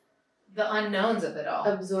like the unknowns of it all.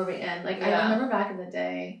 Absorbing in. Like, I remember back in the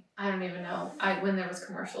day, I don't even know, when there was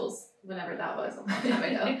commercials, whenever that was, a long time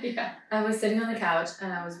ago. I was sitting on the couch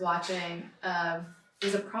and I was watching, it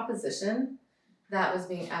was a proposition that was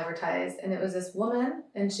being advertised. And it was this woman,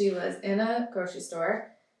 and she was in a grocery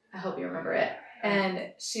store. I hope you remember it.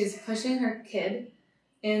 And she's pushing her kid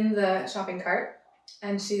in the shopping cart.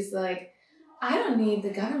 And she's like, I don't need the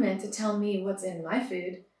government to tell me what's in my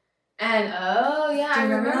food. And I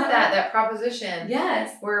remember that proposition.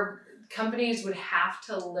 Yes. Where companies would have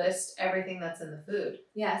to list everything that's in the food.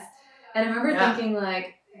 Yes. And I remember thinking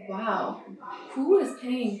like, wow, who is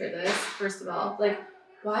paying for this, first of all? Like,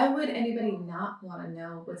 why would anybody not want to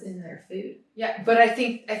know what's in their food? Yeah, but I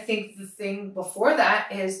think the thing before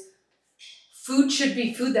that is food should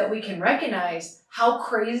be food that we can recognize. How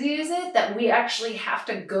crazy is it that we actually have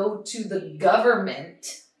to go to the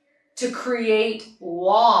government to create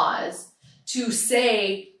laws to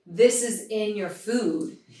say this is in your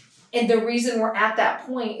food? And the reason we're at that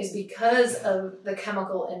point is because of the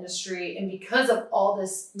chemical industry and because of all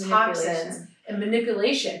this toxins and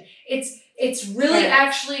manipulation. It's really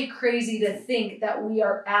actually crazy to think that we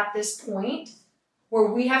are at this point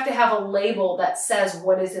where we have to have a label that says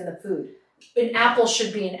what is in the food. An apple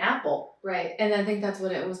should be an apple. Right. And I think that's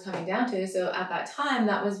what it was coming down to. So at that time,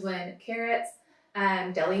 that was when carrots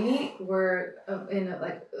and deli meat were in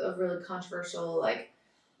a really controversial,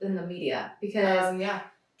 in the media, because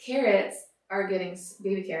carrots are getting,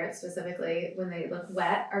 baby carrots specifically, when they look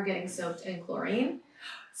wet, are getting soaked in chlorine.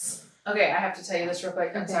 Okay, I have to tell you this real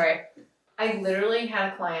quick. I'm sorry. I literally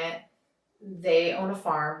had a client, they own a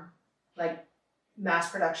farm, mass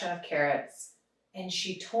production of carrots, and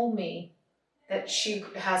she told me that she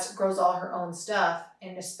grows all her own stuff,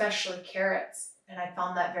 and especially carrots. And I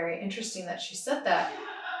found that very interesting that she said that.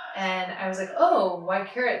 And I was like, oh, why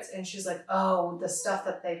carrots? And she's like, oh, the stuff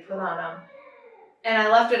that they put on them. And I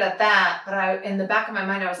left it at that. But in the back of my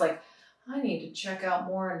mind, I was like, I need to check out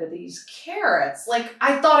more into these carrots. Like,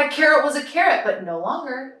 I thought a carrot was a carrot, but no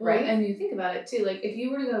longer, Well, right? and you think about it too, like if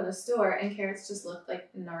you were to go to the store and carrots just look like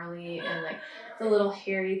gnarly and like the little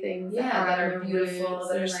hairy things that on are their beautiful, roots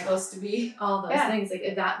that are and, like, supposed to be. all those Yeah. things, like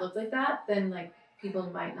if that looked like that, then like people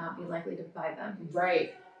might not be likely to buy them.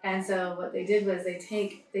 Right. And so what they did was they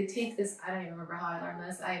take this, I don't even remember how I learned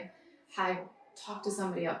this. I talked to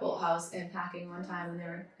somebody at Bolthouse in packing one time and they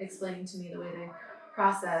were explaining to me the way they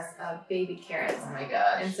process baby carrots. Oh my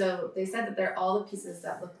gosh. And so they said that they're all the pieces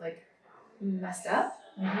that look like messed up.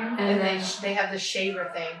 Mm-hmm. And And they have the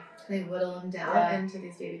shaver thing. They whittle them down into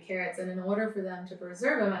these baby carrots. And in order for them to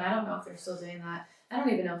preserve them, and I don't know if they're still doing that. I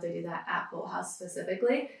don't even know if they do that at Bolthouse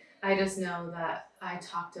specifically. I just know that I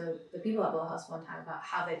talked to the people at Bolthouse one time about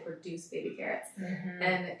how they produce baby carrots. Mm-hmm.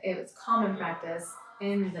 And it was common practice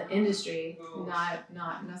in the industry,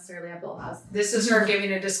 not necessarily at Bolthouse. This is her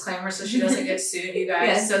giving a disclaimer so she doesn't get sued, you guys.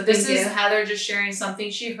 Yes, so this thank is you. Heather just sharing something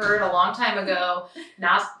she heard a long time ago,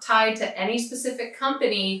 not tied to any specific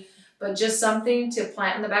company, but just something to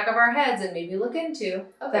plant in the back of our heads and maybe look into.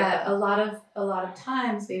 Okay. That a lot of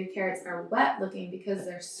times baby carrots are wet looking because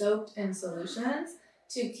they're soaked in solutions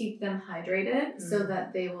to keep them hydrated so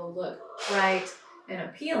that they will look bright and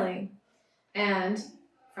appealing. And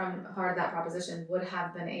from a part of that proposition would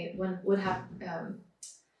have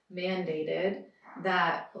mandated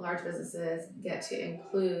that large businesses get to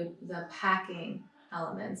include the packing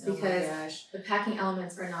elements because the packing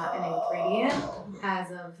elements are not an ingredient as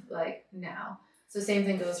of like now. So same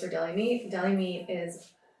thing goes for deli meat. Deli meat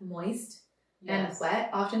is moist and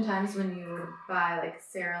wet. Oftentimes when you would buy like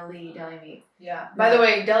Sara Lee deli meat. Yeah. By the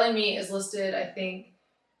way, deli meat is listed, I think,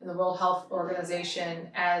 in the World Health Organization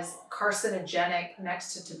as carcinogenic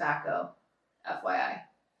next to tobacco. FYI.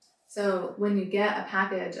 So when you get a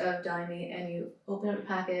package of deli meat and you open up a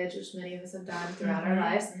package, which many of us have done throughout our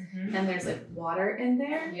lives, and there's like water in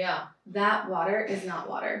there, that water is not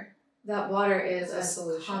water. That water is a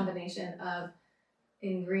solution. Combination of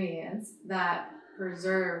ingredients that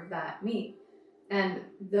preserve that meat. And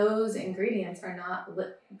those ingredients are not,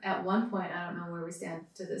 at one point, I don't know where we stand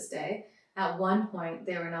to this day, at one point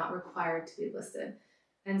they were not required to be listed.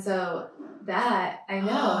 And so that, I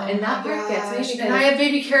know, and that part gets me because... And I have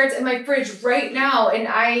baby carrots in my fridge right now,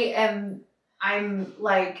 and I'm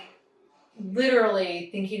like literally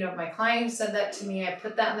thinking of my client who said that to me. I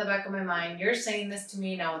put that in the back of my mind. You're saying this to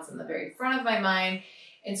me, now it's in the very front of my mind.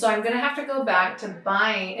 And so I'm going to have to go back to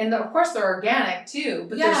buying, and of course they're organic too,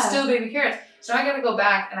 but they're still baby carrots. So I got to go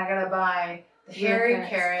back and I got to buy the hairy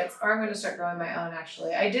carrots, or I'm going to start growing my own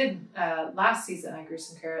actually. I did, last season I grew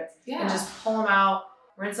some carrots and just pull them out,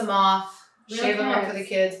 rinse them off, shave them up for the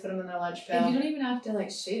kids, put them in their lunch pail. And you don't even have to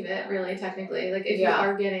like shave it really technically. Like if you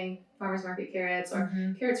are getting farmers market carrots or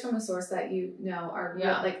carrots from a source that you know are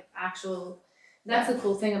like actual, that's the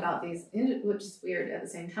cool thing about these, which is weird at the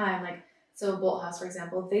same time. Like, so Bolthouse, for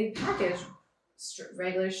example, they package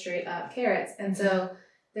regular straight up carrots. And so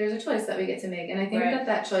there's a choice that we get to make. And I think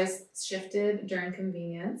that choice shifted during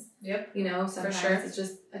convenience. Yep. You know, sometimes it's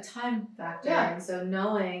just a time factor. Yeah. And so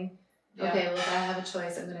knowing, okay, well, if I have a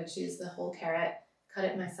choice, I'm going to choose the whole carrot, cut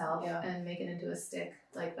it myself, and make it into a stick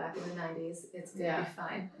like back in the 90s. It's going to be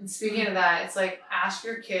fine. And speaking of that, it's like, ask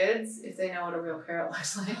your kids if they know what a real carrot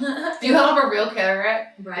looks like. Do you have a real carrot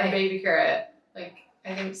or a baby carrot? Like,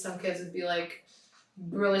 I think some kids would be like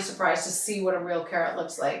really surprised to see what a real carrot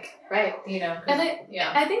looks like. Right. You know? And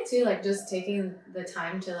I think too, like just taking the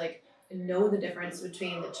time to like know the difference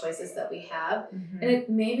between the choices that we have. And it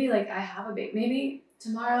maybe like I have a baby, maybe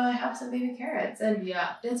tomorrow I have some baby carrots and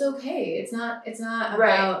it's okay. It's not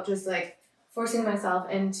about just like forcing myself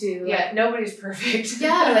into nobody's perfect.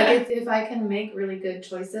 Like if I can make really good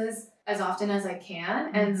choices as often as I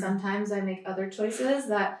can, and sometimes I make other choices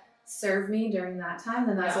that serve me during that time,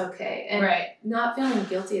 then that's okay. And not feeling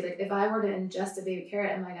guilty. Like if I were to ingest a baby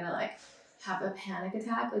carrot, am I gonna like have a panic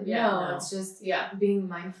attack? Like no, it's just being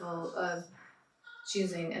mindful of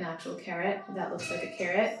choosing an actual carrot that looks like a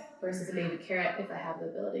carrot versus a baby carrot if I have the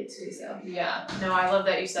ability to do so. Yeah. No, I love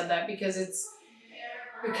that you said that because it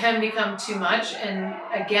can become too much. And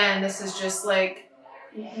again, this is just like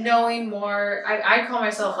knowing more. I call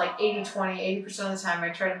myself like 80-20. 80% of the time I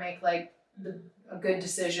try to make like a good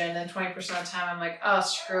decision, and 20% of the time I'm like, oh,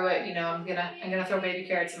 screw it, you know, I'm gonna throw baby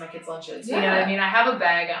carrots in my kids' lunches. You know what I mean? I have a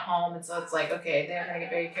bag at home, and so it's like, okay, they're gonna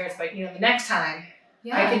get baby carrots, but you know, the next time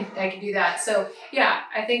I can do that. So yeah,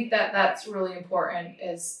 I think that's really important.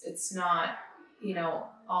 Is it's not, you know,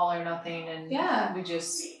 all or nothing, and we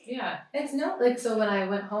just it's no like, so when I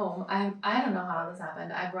went home, I don't know how this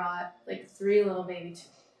happened. I brought like 3 little baby.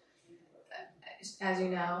 as you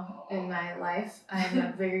know, in my life, I'm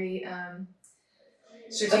a very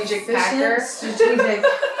Strategic strategic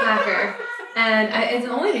packer. And it's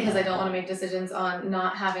only because I don't want to make decisions on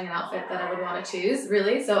not having an outfit that I would want to choose,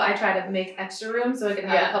 really. So I try to make extra room so I can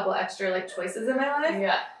have a couple extra like choices in my life.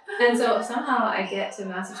 Yeah. And so somehow I get to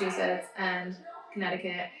Massachusetts and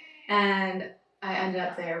Connecticut, and I end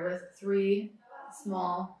up there with 3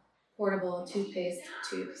 small portable toothpaste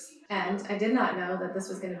tubes. And I did not know that this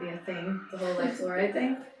was going to be a thing, the whole like fluoride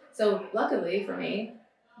thing. So luckily for me,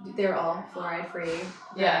 they're all fluoride free.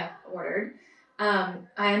 Yeah. I ordered.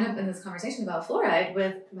 I end up in this conversation about fluoride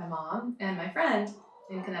with my mom and my friend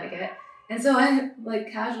in Connecticut. And so I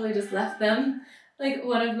like casually just left them. Like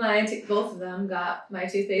one of my, both of them got my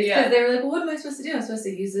toothpaste because they were like, well, what am I supposed to do? I'm supposed to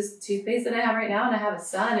use this toothpaste that I have right now, and I have a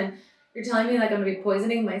son, and you're telling me like I'm going to be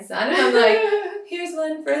poisoning my son? And I'm like, here's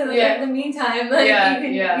one for the meantime. Like you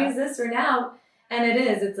can use this for now. And it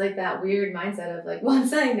is. It's like that weird mindset of like,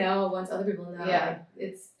 once I know, once other people know, like,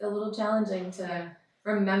 it's a little challenging to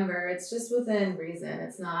remember. It's just within reason.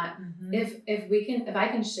 It's not, if I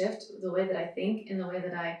can shift the way that I think and the way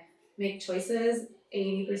that I make choices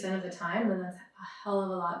 80% of the time, then that's a hell of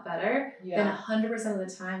a lot better than 100% of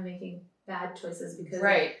the time making bad choices because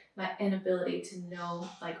of my inability to know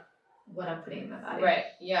like what I'm putting in my body. Right.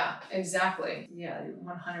 Yeah, exactly. Yeah,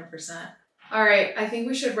 100%. All right. I think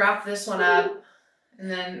we should wrap this one up. And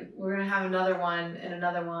then we're going to have another one and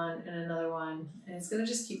another one and another one. And it's going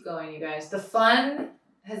to just keep going, you guys. The fun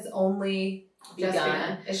has only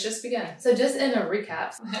begun. It's just begun. So just in a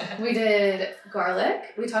recap, we did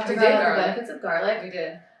garlic. We talked about the benefits of garlic. We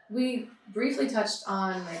did. We briefly touched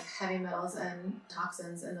on like heavy metals and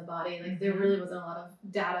toxins in the body. Like there really wasn't a lot of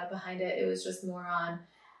data behind it. It was just more on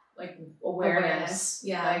like awareness.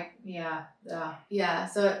 Yeah. Like, yeah.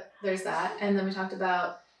 So there's that. And then we talked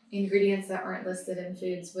about ingredients that aren't listed in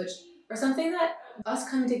foods, which are something that us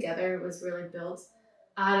coming together was really built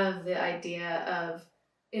out of the idea of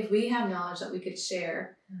if we have knowledge that we could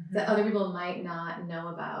share that other people might not know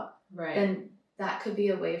about, then that could be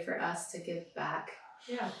a way for us to give back.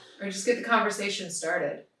 Yeah. Or just get the conversation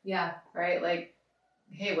started. Yeah. Right? Like,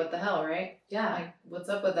 hey, what the hell, right? Yeah. Like, what's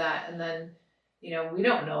up with that? And then, you know, we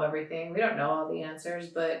don't know everything. We don't know all the answers,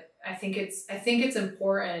 but I think it's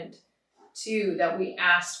important too that we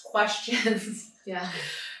ask questions. Yeah.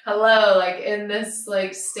 Hello, like in this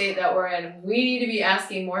like state that we're in, we need to be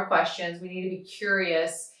asking more questions. We need to be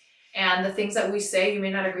curious. And the things that we say you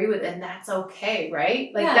may not agree with, and that's okay,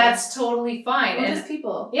 right? Like that's totally fine. We're and just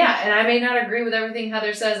people. Yeah, and I may not agree with everything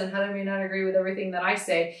Heather says, and Heather may not agree with everything that I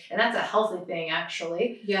say, and that's a healthy thing,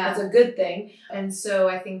 actually. Yeah, it's a good thing. And so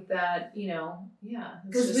I think that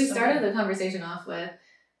because we started the conversation off with,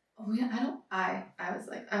 I was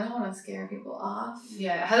like, I don't want to scare people off.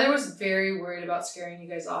 Yeah, Heather was very worried about scaring you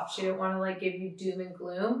guys off. She didn't want to like give you doom and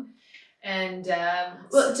gloom. And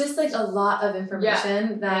well, just like a lot of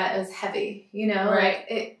information that is heavy, you know,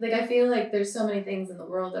 like I feel like there's so many things in the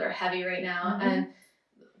world that are heavy right now, and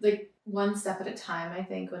like one step at a time, I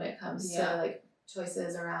think, when it comes to like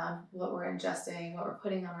choices around what we're ingesting, what we're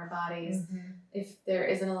putting on our bodies. If there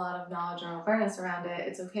isn't a lot of knowledge or awareness around it,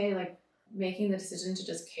 it's okay. Like making the decision to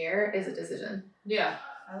just care is a decision. Yeah.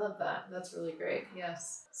 I love that. That's really great.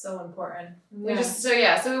 Yes. So important. So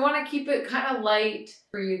we want to keep it kind of light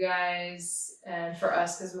for you guys and for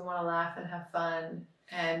us because we want to laugh and have fun.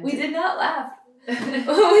 And we did not laugh. we did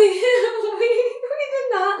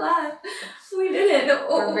not laugh. We didn't.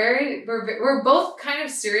 We're both kind of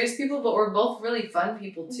serious people, but we're both really fun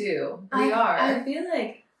people too. I feel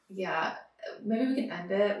like, maybe we can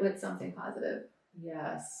end it with something positive.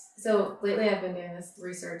 Yes. So lately I've been doing this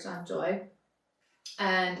research on joy.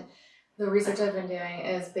 And the research I've been doing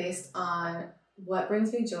is based on what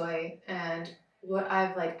brings me joy and what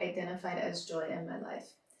I've like identified as joy in my life.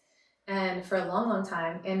 And for a long, long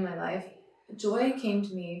time in my life, joy came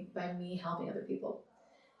to me by me helping other people.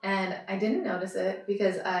 And I didn't notice it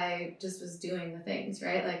because I just was doing the things,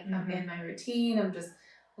 right? Like I'm in my routine. I'm just,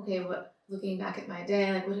 looking back at my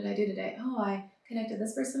day, like what did I do today? Oh, I connected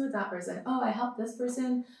this person with that person. Oh, I helped this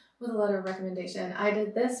person with a letter of recommendation. I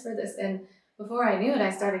did this for this. And before I knew it, I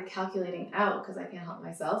started calculating out, because I can't help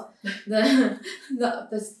myself, the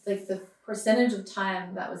percentage of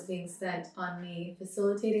time that was being spent on me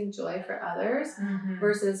facilitating joy for others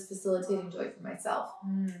versus facilitating joy for myself.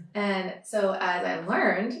 And so as I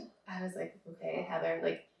learned, I was like, okay, Heather,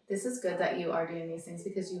 like this is good that you are doing these things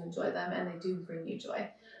because you enjoy them and they do bring you joy.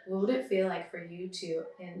 What would it feel like for you to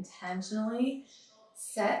intentionally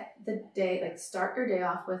set the day, like start your day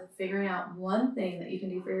off with figuring out one thing that you can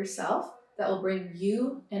do for yourself that will bring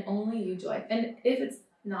you and only you joy? And if it's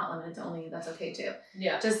not limited to only you, that's okay too.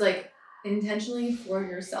 Yeah. Just like intentionally for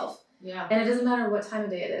yourself. Yeah. And it doesn't matter what time of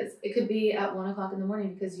day it is. It could be at 1 o'clock in the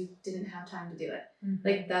morning because you didn't have time to do it. Mm-hmm.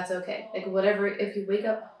 Like, that's okay. Like, whatever, if you wake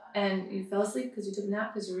up and you fell asleep because you took a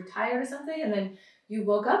nap because you were tired or something, and then you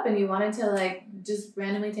woke up and you wanted to, like, just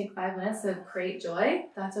randomly take 5 minutes to create joy,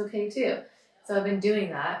 that's okay too. So I've been doing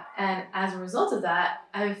that. And as a result of that,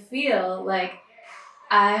 I feel like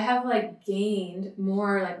I have, like, gained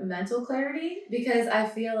more, like, mental clarity because I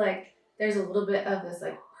feel like there's a little bit of this,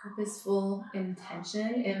 like, purposeful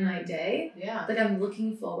intention in my day. Yeah. Like, I'm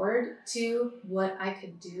looking forward to what I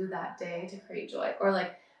could do that day to create joy. Or,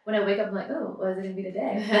 like, when I wake up, I'm like, oh, what is it going to be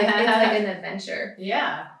today? Like, it's like an adventure.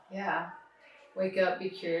 Yeah. Yeah. Wake up, be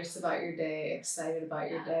curious about your day, excited about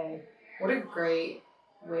your day. What a great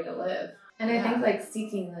way to live. And I think, like,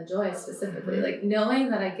 seeking the joy specifically, like, knowing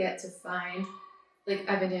that I get to find, like,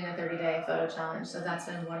 I've been doing a 30-day photo challenge, so that's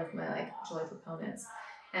been one of my, like, joy proponents.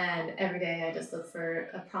 And every day I just look for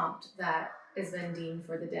a prompt that has been deemed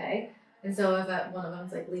for the day. And so if one of them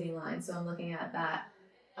is, like, leading lines, so I'm looking at that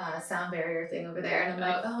sound barrier thing over there, and I'm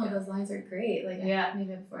like, oh, those lines are great. Like,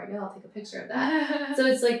 maybe before I go, I'll take a picture of that. So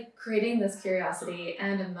it's, like, creating this curiosity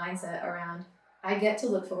and a mindset around, I get to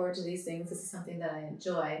look forward to these things. This is something that I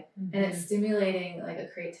enjoy. Mm-hmm. And it's stimulating, like, a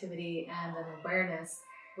creativity and an awareness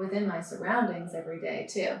within my surroundings every day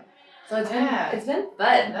too. So it's been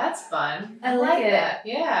fun. That's fun. I like it.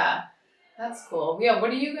 Yeah. That's cool. Yeah, what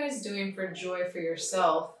are you guys doing for joy for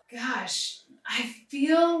yourself? Gosh, I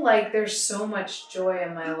feel like there's so much joy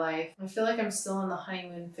in my life. I feel like I'm still in the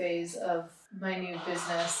honeymoon phase of my new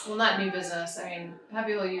business. Well, not new business. I mean,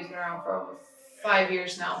 Happy Whole You's been around for over 5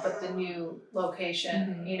 years now, but the new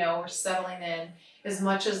location, you know, we're settling in. As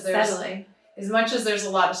much as there's a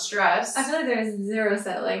lot of stress. I feel like there's zero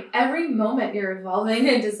settling. Every moment you're evolving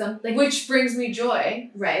into something. Which brings me joy.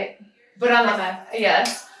 Right. But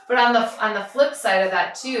on the flip side of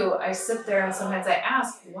that too, I sit there and sometimes I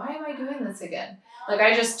ask, why am I doing this again? Like,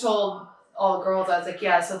 I just told all the girls, I was like,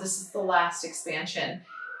 yeah, so this is the last expansion,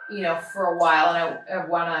 you know, for a while, and I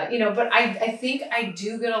wanna, you know, but I think I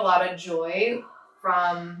do get a lot of joy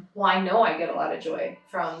from, well, I know I get a lot of joy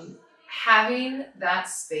from having that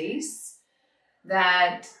space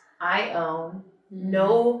that I own.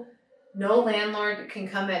 No landlord can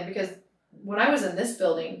come in, because when I was in this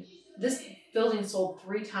building sold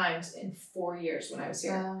 3 times in 4 years when I was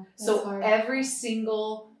here. Wow, so hard. Every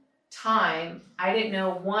single time, I didn't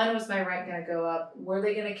know, one, was my rent going to go up? Were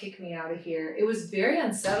they going to kick me out of here? It was very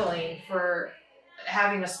unsettling for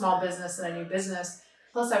having a small business and a new business.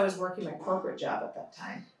 Plus, I was working my corporate job at that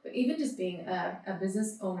time. But even just being a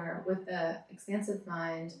business owner with an expansive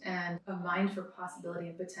mind and a mind for possibility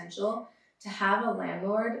and potential, to have a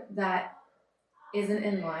landlord that isn't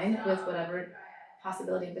in line with whatever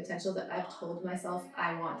possibility and potential that I've told myself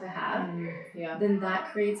I want to have, then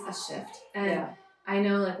that creates a shift. And I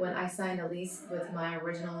know, like, when I signed a lease with my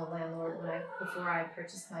original landlord before I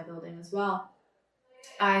purchased my building as well,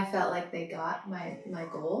 I felt like they got my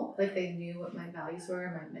goal, like they knew what my values were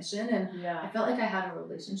and my mission, and I felt like I had a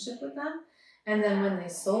relationship with them. And then when they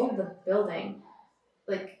sold the building,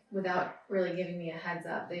 like, without really giving me a heads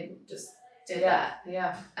up, they just did that.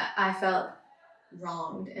 Yeah. I felt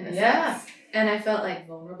wronged in a sense. And I felt, like,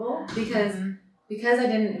 vulnerable because I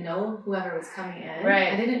didn't know whoever was coming in.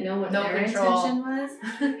 Right. I didn't know what their intention was.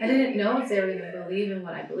 I didn't know if they were going to believe in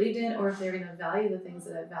what I believed in, or if they were going to value the things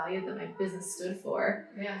that I valued, that my business stood for.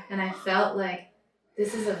 Yeah. And I felt like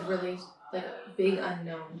this is a really, like, big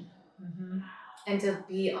unknown. And to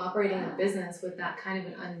be operating a business with that kind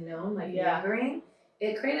of an unknown, like, wavering,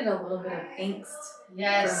 it created a little bit of angst for me.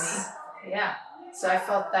 Yeah. So I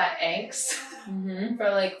felt that angst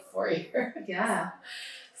for like 4 years. Yeah.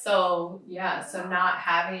 So not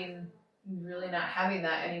having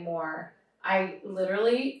that anymore. I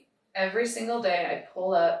literally, every single day, I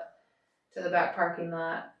pull up to the back parking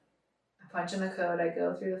lot, I punch in the code, I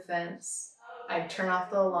go through the fence, I turn off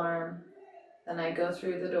the alarm, then I go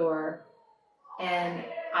through the door, and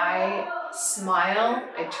I smile,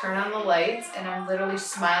 I turn on the lights, and I'm literally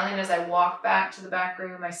smiling as I walk back to the back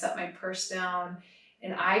room. I set my purse down,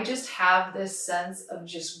 and I just have this sense of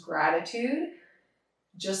just gratitude.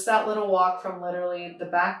 Just that little walk from literally the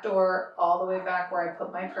back door all the way back where I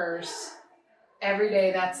put my purse. Every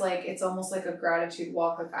day, that's like, it's almost like a gratitude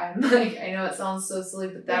walk. Like, I'm like, I know it sounds so silly,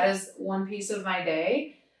 but that is one piece of my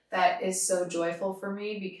day that is so joyful for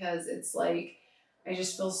me, because it's like, I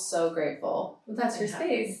just feel so grateful. Well, that's your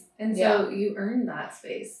space. And so you earn that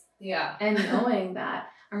space. Yeah. And knowing that.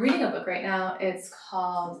 I'm reading a book right now. It's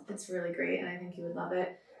really great, and I think you would love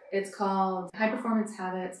it. It's called High Performance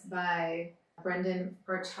Habits by Brendon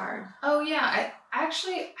Burchard. Oh, yeah. I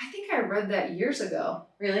think I read that years ago.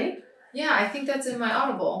 Really? Yeah, I think that's in my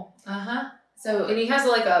Audible. So And he has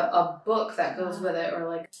like a book that goes with it, or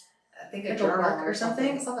like I think a like a journal work or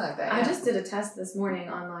something like that. I Yeah. just did a test this morning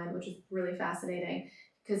online, which was really fascinating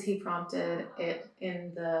because he prompted it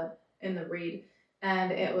in the read,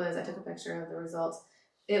 and it was, I took a picture of the results.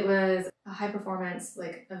 It was a high performance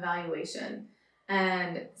like evaluation.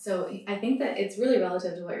 And so I think that it's really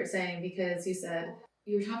relative to what you're saying, because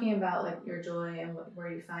you were talking about like your joy and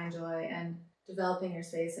where you find joy, and developing your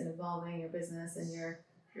space and evolving your business, and your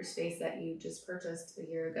space that you just purchased a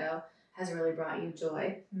year ago has really brought you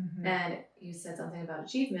joy. Mm-hmm. And you said something about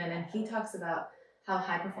achievement, and he talks about how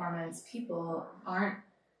high performance people aren't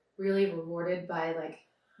really rewarded by like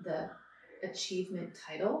the achievement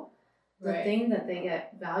title. The Right. thing that they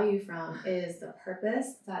get value from is the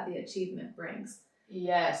purpose that the achievement brings.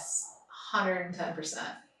 Yes, 110%.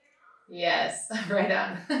 Yes, right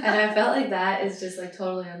on. And I felt like that is just like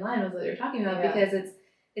totally in line with what you're talking about, Yeah. because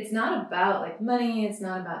it's not about like money, it's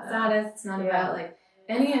not about status, it's not about like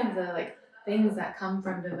any of the like things that come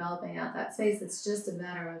from developing out that space. It's just a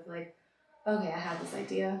matter of like, okay, I had this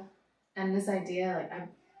idea, and this idea, like I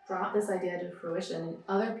brought this idea to fruition, and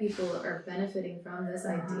other people are benefiting from this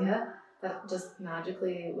idea that just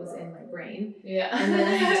magically was in my brain. Yeah. And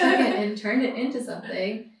then I took it and turned it into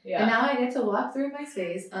something. Yeah. And now I get to walk through my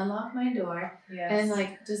space, unlock my door, Yes. and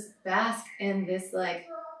like just bask in this like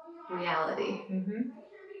reality. Mm-hmm.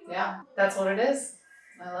 Yeah, that's what it is.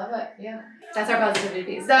 I love it. Yeah. That's our positivity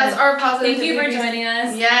piece. That's our positive. Thank you for piece. joining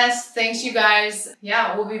us. Yes, thanks you guys.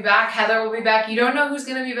 Yeah, we'll be back. Heather will be back. You don't know who's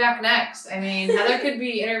going to be back next. I mean, Heather could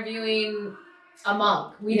be interviewing a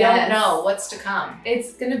monk. We Yes. don't know what's to come.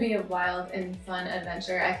 It's gonna be a wild and fun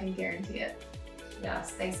adventure, I can guarantee it. Yes,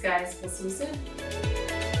 thanks guys. We'll see you soon.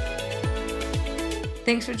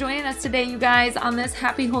 Thanks for joining us today, you guys, on this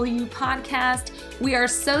Happy Whole You podcast. We are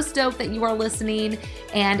so stoked that you are listening.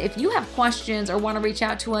 And if you have questions or want to reach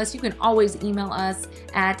out to us, you can always email us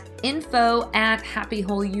at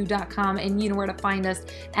info@happywholeyou.com. And you know where to find us,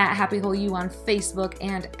 at Happy Whole You on Facebook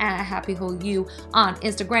and at Happy Whole You on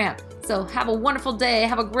Instagram. So have a wonderful day,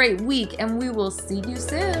 have a great week, and we will see you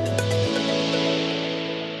soon.